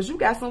 Because you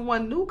got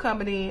someone new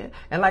coming in.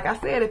 And like I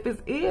said, if it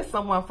is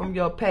someone from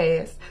your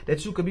past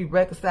that you could be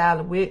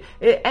reconciling with,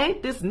 it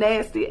ain't this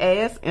nasty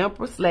ass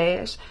Empress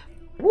slash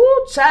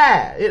woo,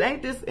 child. It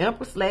ain't this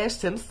Empress slash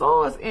Ten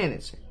Swords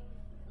energy.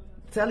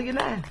 I'm telling you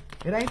now.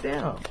 It ain't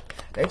them.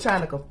 They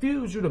trying to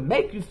confuse you to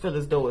make you feel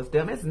as though it's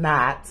them. It's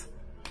not.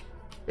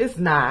 It's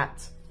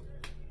not.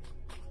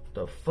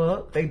 The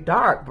fuck? They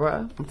dark,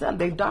 bruh. I'm telling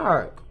you, they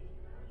dark.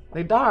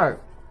 They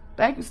dark.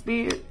 Thank you,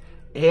 Spirit.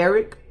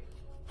 Eric.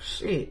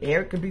 Shit,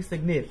 Eric could be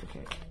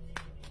significant.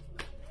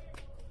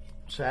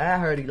 Child, I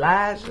heard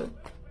Elijah.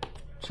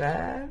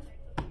 Child.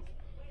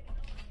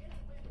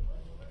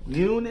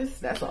 Eunice,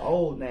 that's an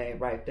old name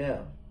right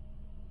there.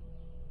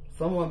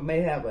 Someone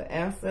may have an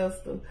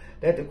ancestor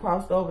that they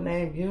crossed over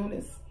named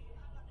Eunice.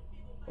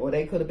 Or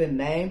they could have been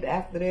named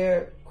after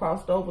their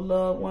crossed over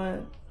loved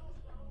one.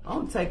 I'm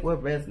going to take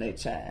what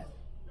resonates, child.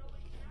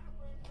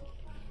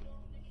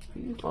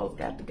 You folks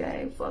got the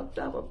game fucked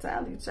up, I'm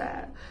telling you,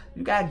 child.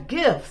 You got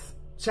gifts,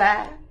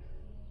 child.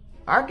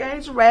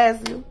 Archangel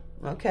Raziel,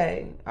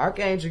 okay.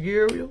 Archangel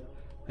Uriel.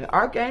 And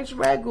Archangel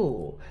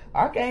Raguel.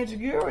 Archangel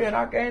Uriel and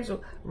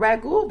Archangel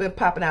Raguel been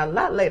popping out a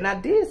lot lately. And I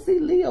did see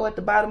Leo at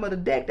the bottom of the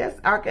deck. That's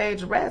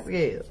Archangel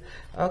Raziel.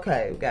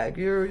 Okay, we got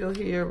Uriel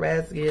here,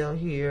 Raziel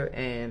here,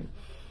 and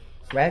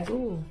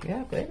Raguel.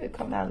 Yeah, they've been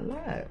coming out a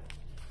lot.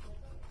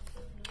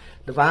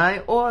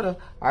 Divine order,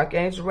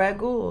 Archangel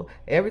Raguel.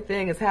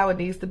 Everything is how it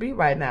needs to be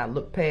right now.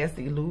 Look past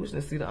the illusion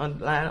and see the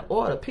underlying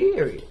order,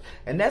 period.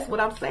 And that's what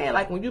I'm saying.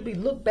 Like when you be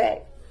look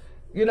back,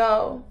 you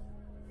know,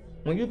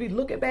 when you be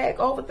looking back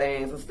over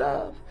things and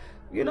stuff,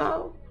 you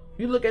know,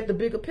 you look at the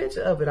bigger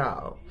picture of it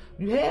all.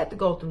 You had to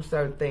go through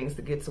certain things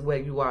to get to where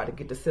you are, to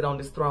get to sit on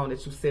this throne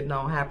that you're sitting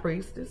on, High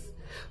Priestess.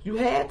 You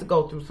had to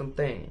go through some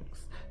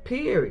things,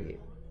 period.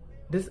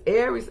 This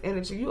Aries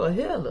energy, you a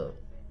healer,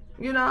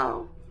 you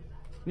know.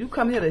 You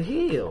come here to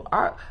heal.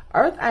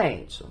 Earth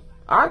Angel,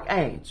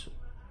 Archangel.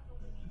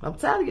 I'm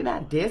telling you now,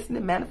 destiny,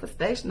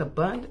 manifestation,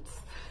 abundance.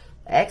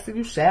 Asking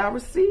you shall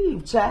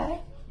receive,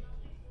 child.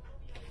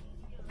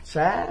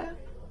 Child.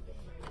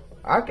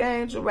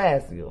 Archangel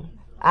Raziel.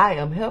 I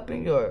am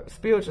helping your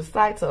spiritual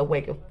sight to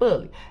awaken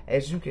fully,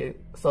 as you can,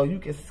 so you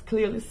can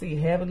clearly see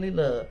heavenly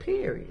love,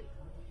 period.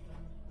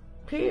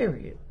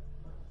 Period.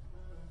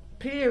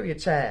 Period,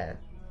 child.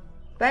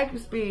 Thank you,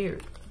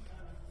 Spirit.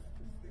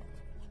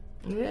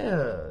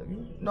 Yeah,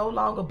 you no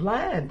longer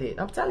blinded.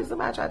 I'm telling you,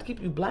 somebody tried to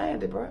keep you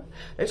blinded, bro.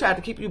 They tried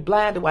to keep you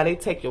blinded while they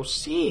take your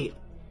shit.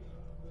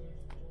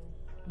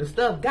 The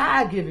stuff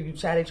God giving you,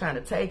 child, they trying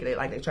to take it.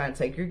 They trying to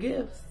take your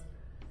gifts.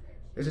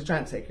 They're just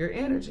trying to take your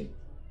energy.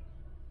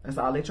 That's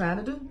all they're trying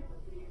to do.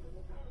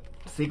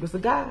 Secrets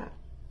of God.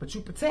 But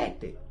you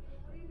protect it.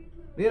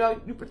 You know,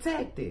 you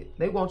protect it.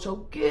 They want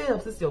your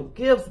gifts. It's your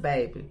gifts,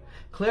 baby.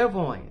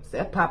 Clairvoyance.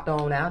 That popped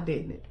on out,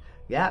 didn't it?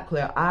 Yeah,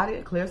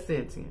 Clairaudience,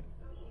 Clairsentient.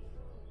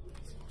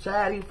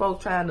 Child, these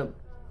folks trying to...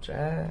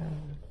 Child.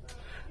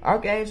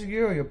 Archangel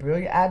Uriel,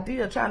 brilliant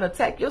idea. Trying to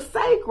attack your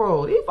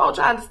sacral. These folks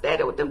trying to stay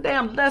there with them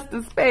damn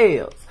lusting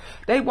spells.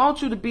 They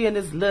want you to be in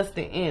this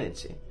lusting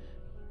energy.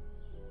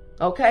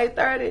 Okay,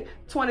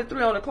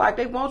 30:23 on the clock.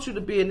 They want you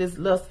to be in this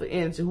lustful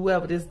energy.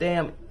 Whoever this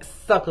damn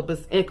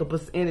succubus,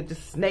 incubus energy,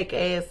 snake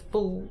ass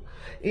fool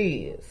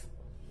is.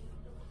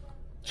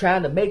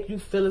 Trying to make you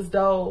feel as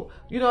though,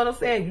 you know what I'm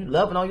saying, you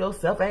loving on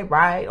yourself ain't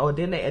right. Or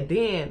then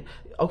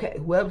okay,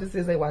 whoever this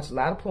is, they watch a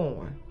lot of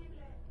porn.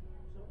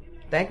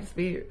 Thank you,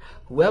 Spirit.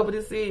 Whoever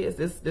this is,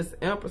 this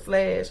Empress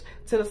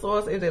 / Ten of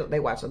Swords, they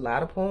watch a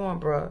lot of porn,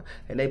 bro.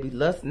 And they be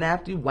lusting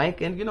after you,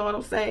 wanking, you know what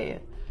I'm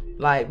saying?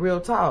 Like, real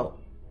talk.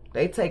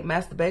 They take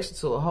masturbation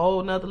to a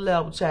whole nother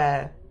level,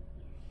 child.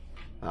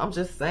 I'm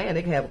just saying,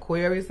 they can have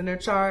Aquarius in their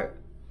chart.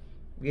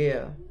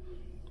 Yeah.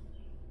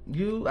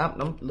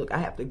 Look, I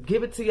have to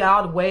give it to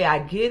y'all the way I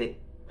get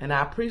it. And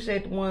I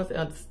appreciate the ones that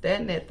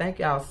understand that. Thank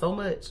y'all so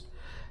much.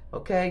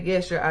 Okay,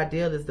 yes, your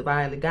ideal is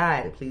divinely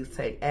guided. Please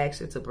take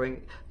action to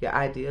bring your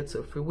idea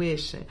to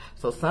fruition.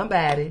 So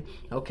somebody,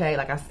 okay,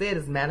 like I said,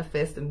 is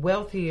manifesting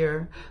wealth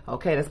here.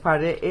 Okay, that's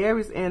part of that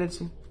Aries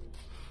energy.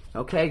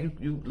 Okay,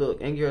 you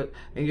look in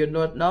your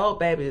North Node,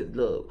 baby.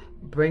 Look,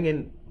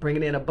 bringing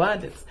in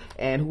abundance,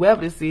 and whoever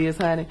this is,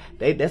 honey,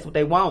 that's what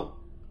they want.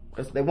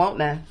 That's what they want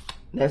now.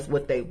 That's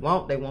what they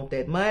want. They want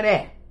that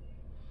money.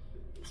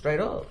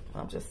 Straight up.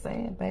 I'm just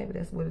saying, baby.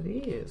 That's what it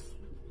is.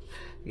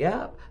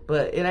 Yep.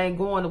 But it ain't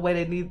going the way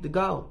they need to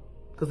go,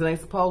 because it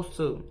ain't supposed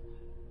to.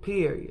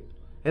 Period.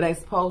 It ain't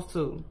supposed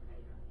to.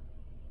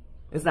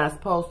 It's not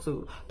supposed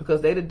to,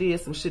 because they done did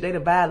some shit. They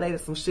done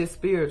violated some shit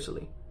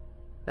spiritually.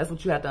 That's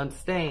what you have to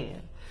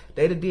understand.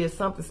 They did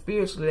something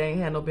spiritually they ain't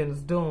had no business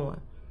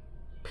doing.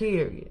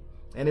 Period.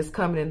 And it's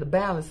coming into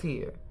balance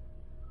here.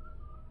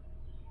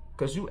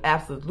 Because you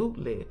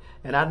absolutely,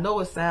 and I know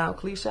it sounds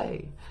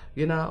cliche,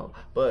 you know,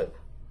 but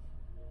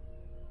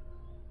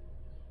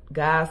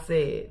God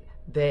said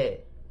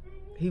that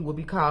he will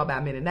be called by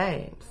many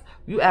names.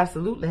 You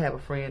absolutely have a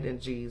friend in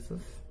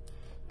Jesus.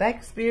 Thank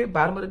you, Spirit.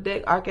 Bottom of the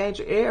deck,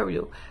 Archangel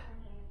Ariel.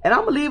 And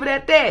I'm going to leave it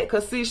at that.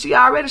 Because, see, she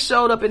already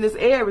showed up in this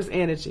Aries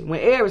energy when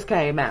Aries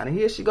came out. And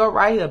here she go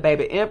right here,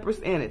 baby. Empress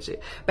energy.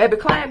 Baby,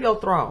 claim your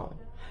throne.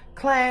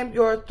 Claim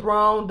your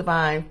throne,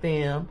 divine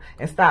femme.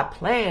 And stop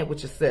playing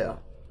with yourself.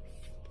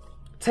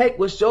 Take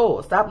what's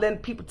yours. Stop letting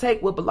people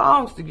take what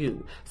belongs to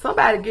you.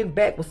 Somebody getting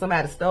back what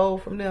somebody stole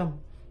from them.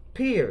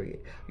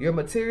 Period. Your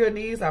material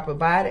needs are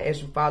provided as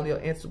you follow your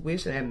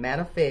intuition and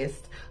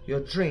manifest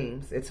your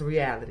dreams into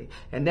reality.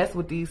 And that's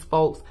what these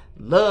folks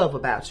love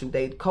about you.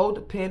 They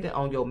codependent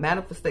on your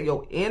manifestation,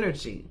 your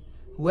energy.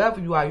 Whoever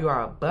you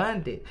are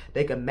abundant.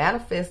 They can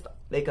manifest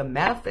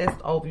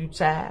over you,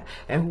 child.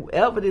 And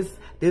whoever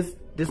this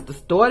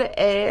distorted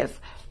ass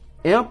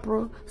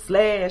Emperor /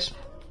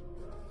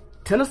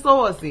 Ten of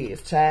Swords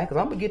is, child, because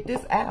I'm gonna get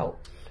this out.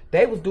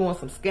 They was doing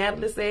some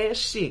scandalous ass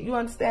shit. You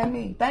understand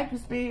me? Thank you,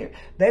 Spirit.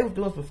 They was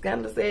doing some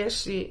scandalous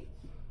ass shit.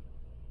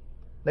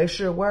 They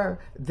sure were.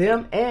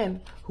 Them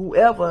and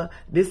whoever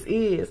this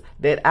is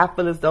that I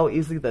feel as though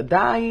is either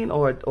dying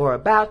or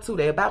about to.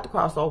 They about to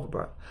cross over,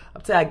 bro.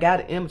 I'm telling you, I got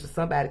an image of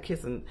somebody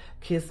kissing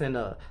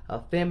a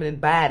feminine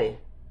body,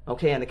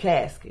 okay, in a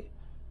casket.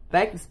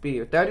 Thank you,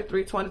 Spirit.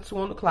 33:22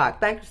 on the clock.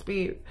 Thank you,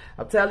 Spirit.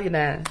 I'm telling you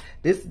now,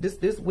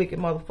 this wicked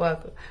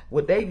motherfucker,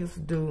 what they used to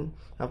do,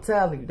 I'm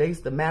telling you, they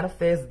used to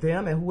manifest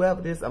them and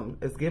whoever this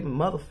is giving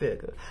mother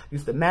figure,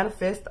 used to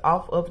manifest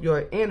off of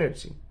your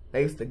energy.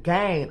 They used to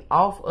gain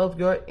off of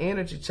your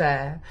energy,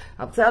 child.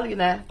 I'm telling you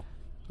now,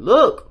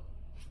 look,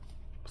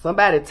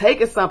 somebody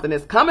taking something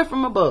that's coming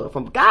from above,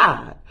 from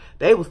God.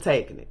 They was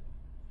taking it.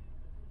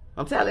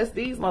 I'm telling you, it's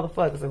these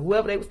motherfuckers and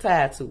whoever they was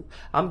tied to.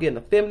 I'm getting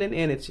a feminine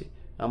energy.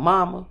 A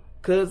mama,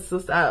 cousin,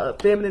 sister, a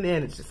feminine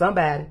energy,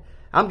 somebody.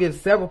 I'm getting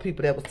several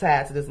people that was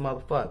tied to this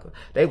motherfucker.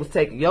 They was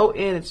taking your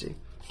energy,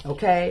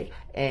 okay,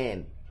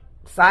 and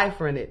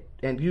ciphering it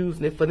and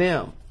using it for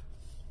them.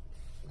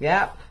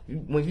 Yeah,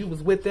 when you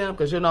was with them,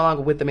 because you're no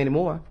longer with them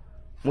anymore.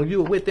 When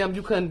you were with them,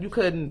 you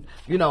couldn't,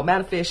 you know,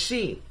 manifest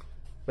shit,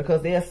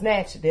 because they'll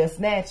snatch it. They'll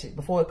snatch it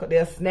before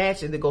they'll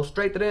snatch it. They go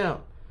straight to them.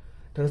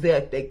 Because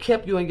they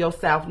kept you in your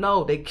South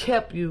Node. They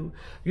kept you,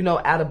 you know,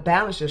 out of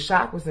balance. Your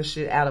chakras and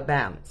shit out of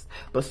balance.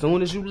 But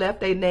soon as you left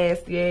they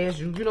nasty ass,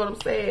 you know what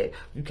I'm saying?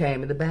 You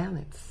came into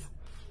balance.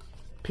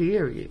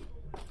 Period.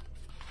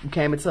 You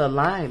came into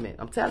alignment.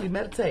 I'm telling you,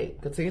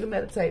 meditate. Continue to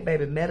meditate,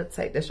 baby.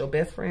 Meditate. That's your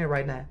best friend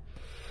right now.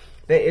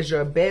 That is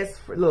your best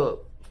friend.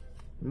 Look,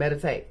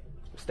 meditate.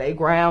 Stay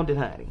grounded,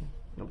 honey.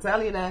 I'm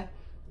telling you that.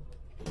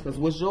 Because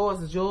what's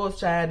yours is yours,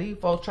 child. These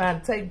folks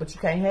trying to take, but you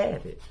can't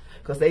have it.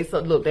 Because they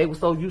were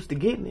so used to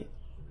getting it.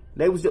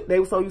 They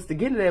were so used to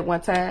getting it at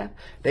one time,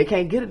 they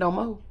can't get it no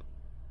more.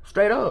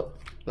 Straight up.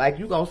 Like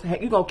you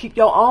gonna keep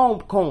your own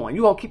coin.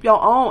 You gonna keep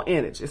your own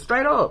energy.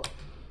 Straight up.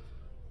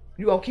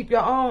 You gonna keep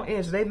your own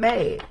energy. They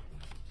mad.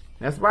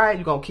 That's right.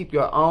 You gonna keep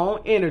your own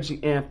energy,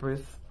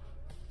 Empress.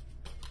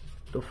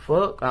 The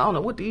fuck? I don't know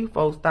what these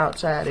folks thought,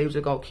 child. They was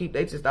just gonna keep.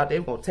 They just thought they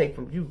were gonna take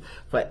from you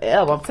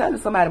forever. I'm telling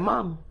somebody,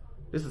 mama.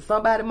 This is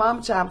somebody,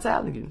 mama, child. I'm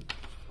telling you.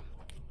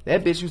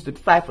 That bitch used to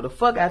cipher the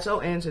fuck out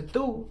your energy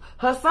through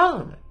her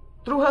son.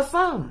 Through her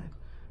son.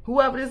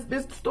 Whoever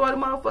this story,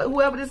 motherfucker,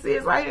 whoever this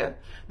is right here,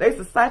 they used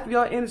to cipher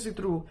your energy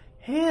through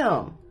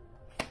him.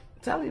 I'm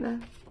telling you that.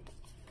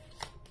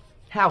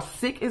 How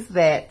sick is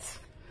that?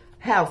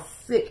 How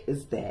sick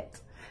is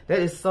that? That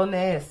is so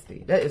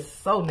nasty. That is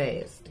so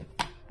nasty.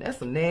 That's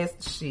some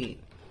nasty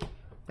shit.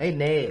 They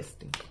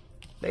nasty.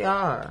 They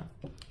are.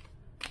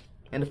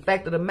 And the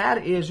fact of the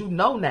matter is, you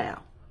know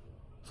now.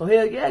 So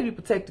hell yeah, you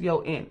protect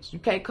your energy. You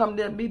can't come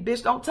near me,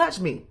 bitch. Don't touch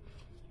me.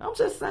 I'm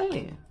just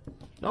saying.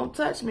 Don't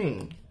touch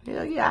me.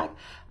 Hell yeah,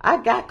 I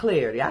got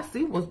clarity. I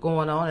see what's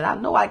going on, and I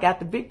know I got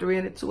the victory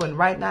in it too. And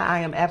right now, I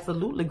am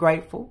absolutely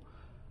grateful.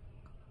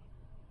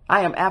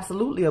 I am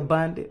absolutely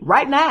abundant.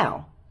 Right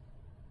now.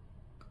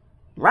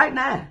 Right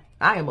now,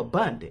 I am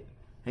abundant.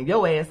 And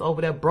your ass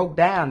over there broke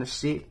down and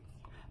shit.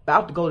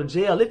 About to go to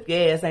jail if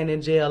your ass ain't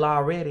in jail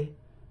already.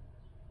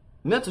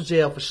 Mental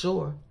jail for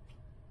sure.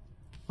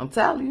 I'm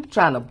telling you,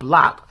 trying to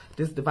block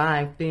this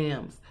divine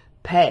femme's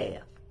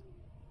path.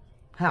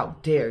 How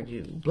dare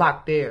you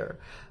block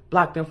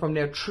them from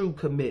their true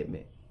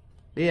commitment.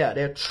 Yeah,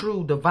 their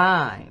true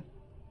divine.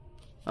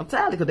 I'm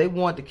telling you, because they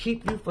want to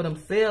keep you for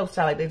themselves,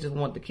 child. Like they just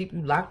want to keep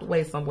you locked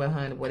away somewhere,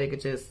 honey, where they could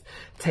just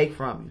take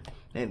from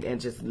you and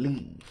just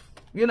leave.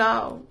 You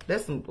know,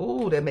 that's some,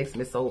 ooh, that makes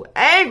me so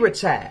angry,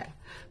 child.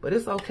 But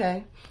it's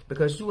okay,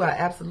 because you are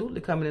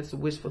absolutely coming into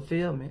wish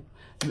fulfillment.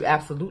 You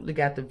absolutely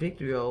got the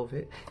victory over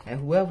it.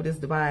 And whoever this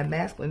divine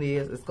masculine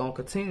is going to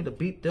continue to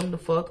beat them the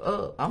fuck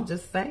up. I'm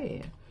just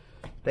saying.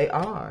 They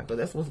are, because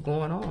that's what's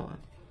going on.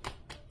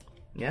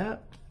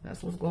 Yep,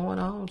 that's what's going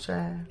on,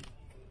 child.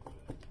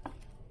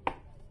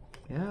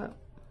 Yep.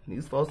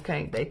 These folks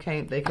they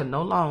can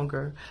no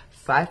longer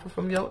cipher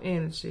from your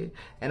energy.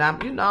 And I'm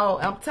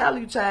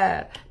telling you,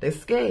 child, they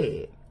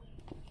scared.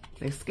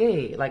 They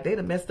scared. Like they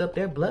done messed up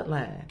their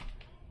bloodline.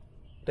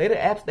 They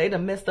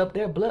done messed up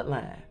their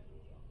bloodline.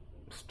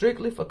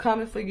 Strictly for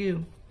coming for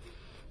you.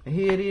 And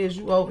here it is,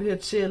 you over here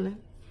chilling.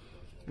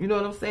 You know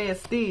what I'm saying?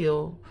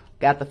 Still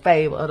got the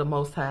favor of the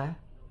Most High.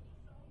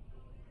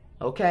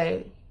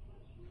 Okay?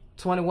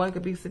 21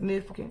 could be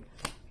significant.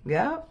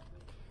 Yeah.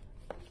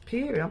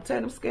 Period. I'm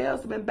telling them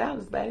scales have been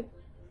balanced, baby.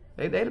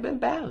 They'd have been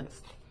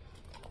balanced.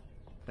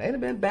 They'd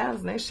have been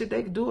balanced, and ain't shit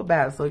they could do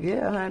about it. So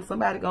yeah, honey,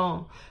 somebody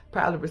gonna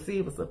probably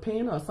receive a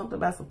subpoena or something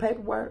about some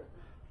paperwork.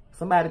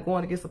 Somebody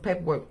going to get some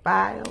paperwork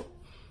filed.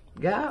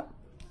 Yeah.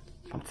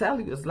 I'm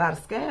telling you, there's a lot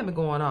of scamming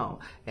going on.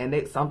 And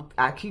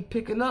I keep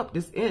picking up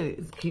this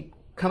keep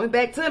coming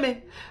back to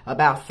me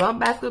about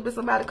somebody could be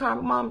somebody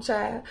called my mom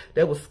child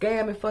that was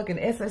scamming fucking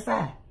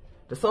SSI,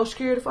 the Social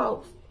Security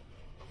folks.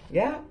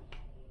 Yeah.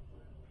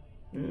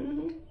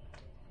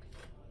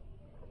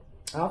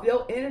 Off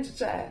your energy,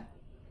 child.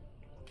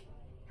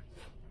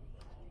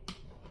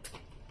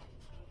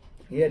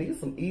 Yeah, these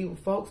some evil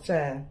folks,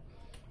 child.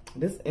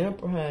 This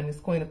Emperor, honey, this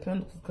Queen of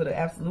Pentacles could have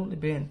absolutely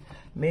been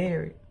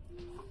married.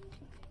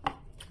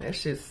 That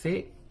shit's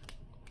sick.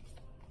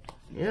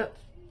 Yep.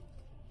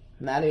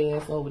 Now they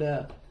ass over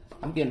there.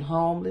 I'm getting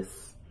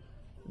homeless,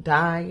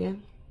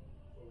 dying,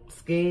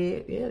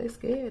 scared. Yeah, they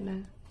scared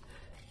now.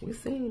 We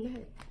seen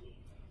that.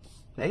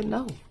 They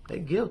know. They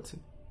guilty.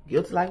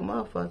 Guilty like a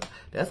motherfucker.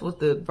 That's what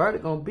the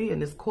verdict gonna be in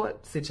this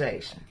court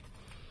situation.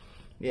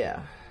 Yeah.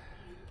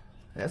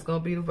 That's gonna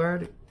be the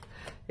verdict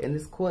in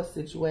this court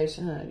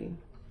situation, honey.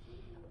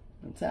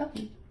 I'm telling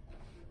you.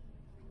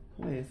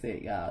 Wait a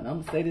sec, y'all. I'm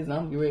gonna say this and I'm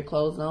gonna get ready to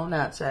close on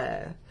out,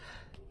 child.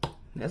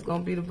 That's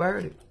gonna be the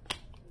verdict.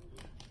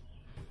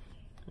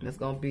 And it's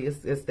gonna be,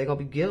 they're gonna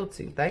be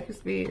guilty. Thank you,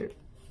 Spirit.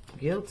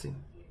 Guilty.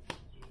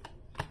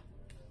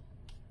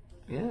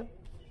 Yep.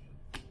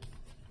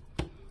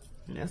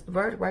 And that's the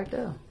verdict right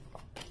there.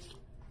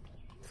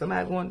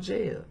 Somebody going to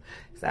jail.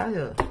 It's out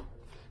here.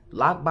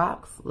 Locked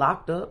box,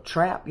 locked up,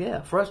 trapped.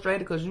 Yeah, frustrated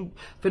because you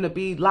finna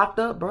be locked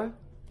up, bro.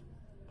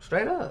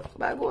 Straight up.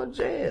 Somebody going to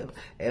jail.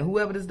 And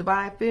whoever this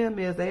divine femme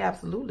is, they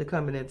absolutely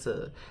coming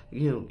into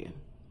union,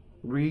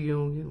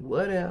 reunion,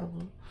 whatever.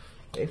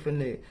 They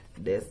finna,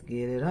 let's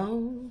get it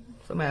on.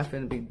 Somebody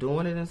finna be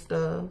doing it and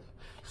stuff.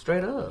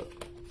 Straight up.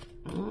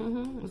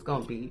 It's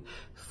gonna be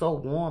so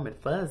warm and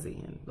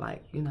fuzzy and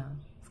like, you know,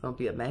 it's gonna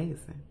be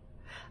amazing.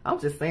 I'm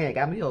just saying,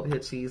 got me over here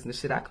cheesing the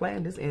shit. I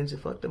claim this engine.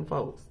 Fuck them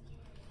folks.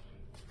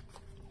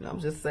 I'm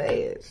just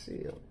saying,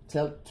 shit.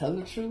 Tell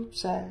the truth,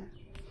 child.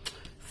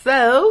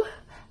 So,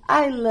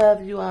 I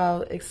love you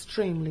all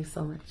extremely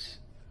so much.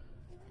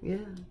 Yeah,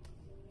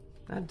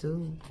 I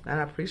do. And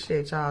I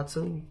appreciate y'all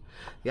too.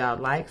 Y'all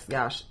likes,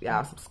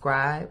 y'all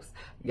subscribes,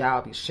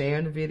 y'all be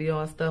sharing the video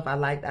and stuff. I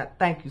like that.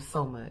 Thank you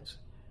so much.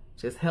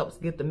 Just helps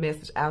get the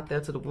message out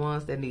there to the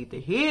ones that need to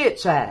hear it,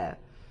 child.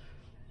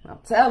 I'm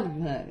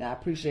telling you, honey, I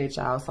appreciate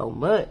y'all so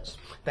much.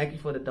 Thank you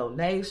for the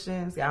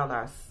donations. Y'all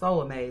are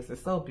so amazing,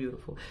 so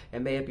beautiful.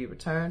 And may it be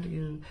returned to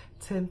you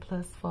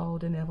 10+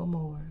 fold and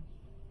evermore.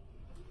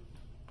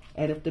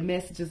 And if the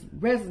messages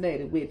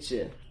resonated with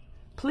you,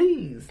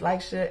 please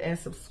like, share, and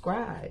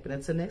subscribe. And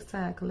until next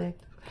time,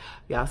 collective,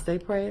 y'all stay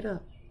prayed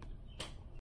up.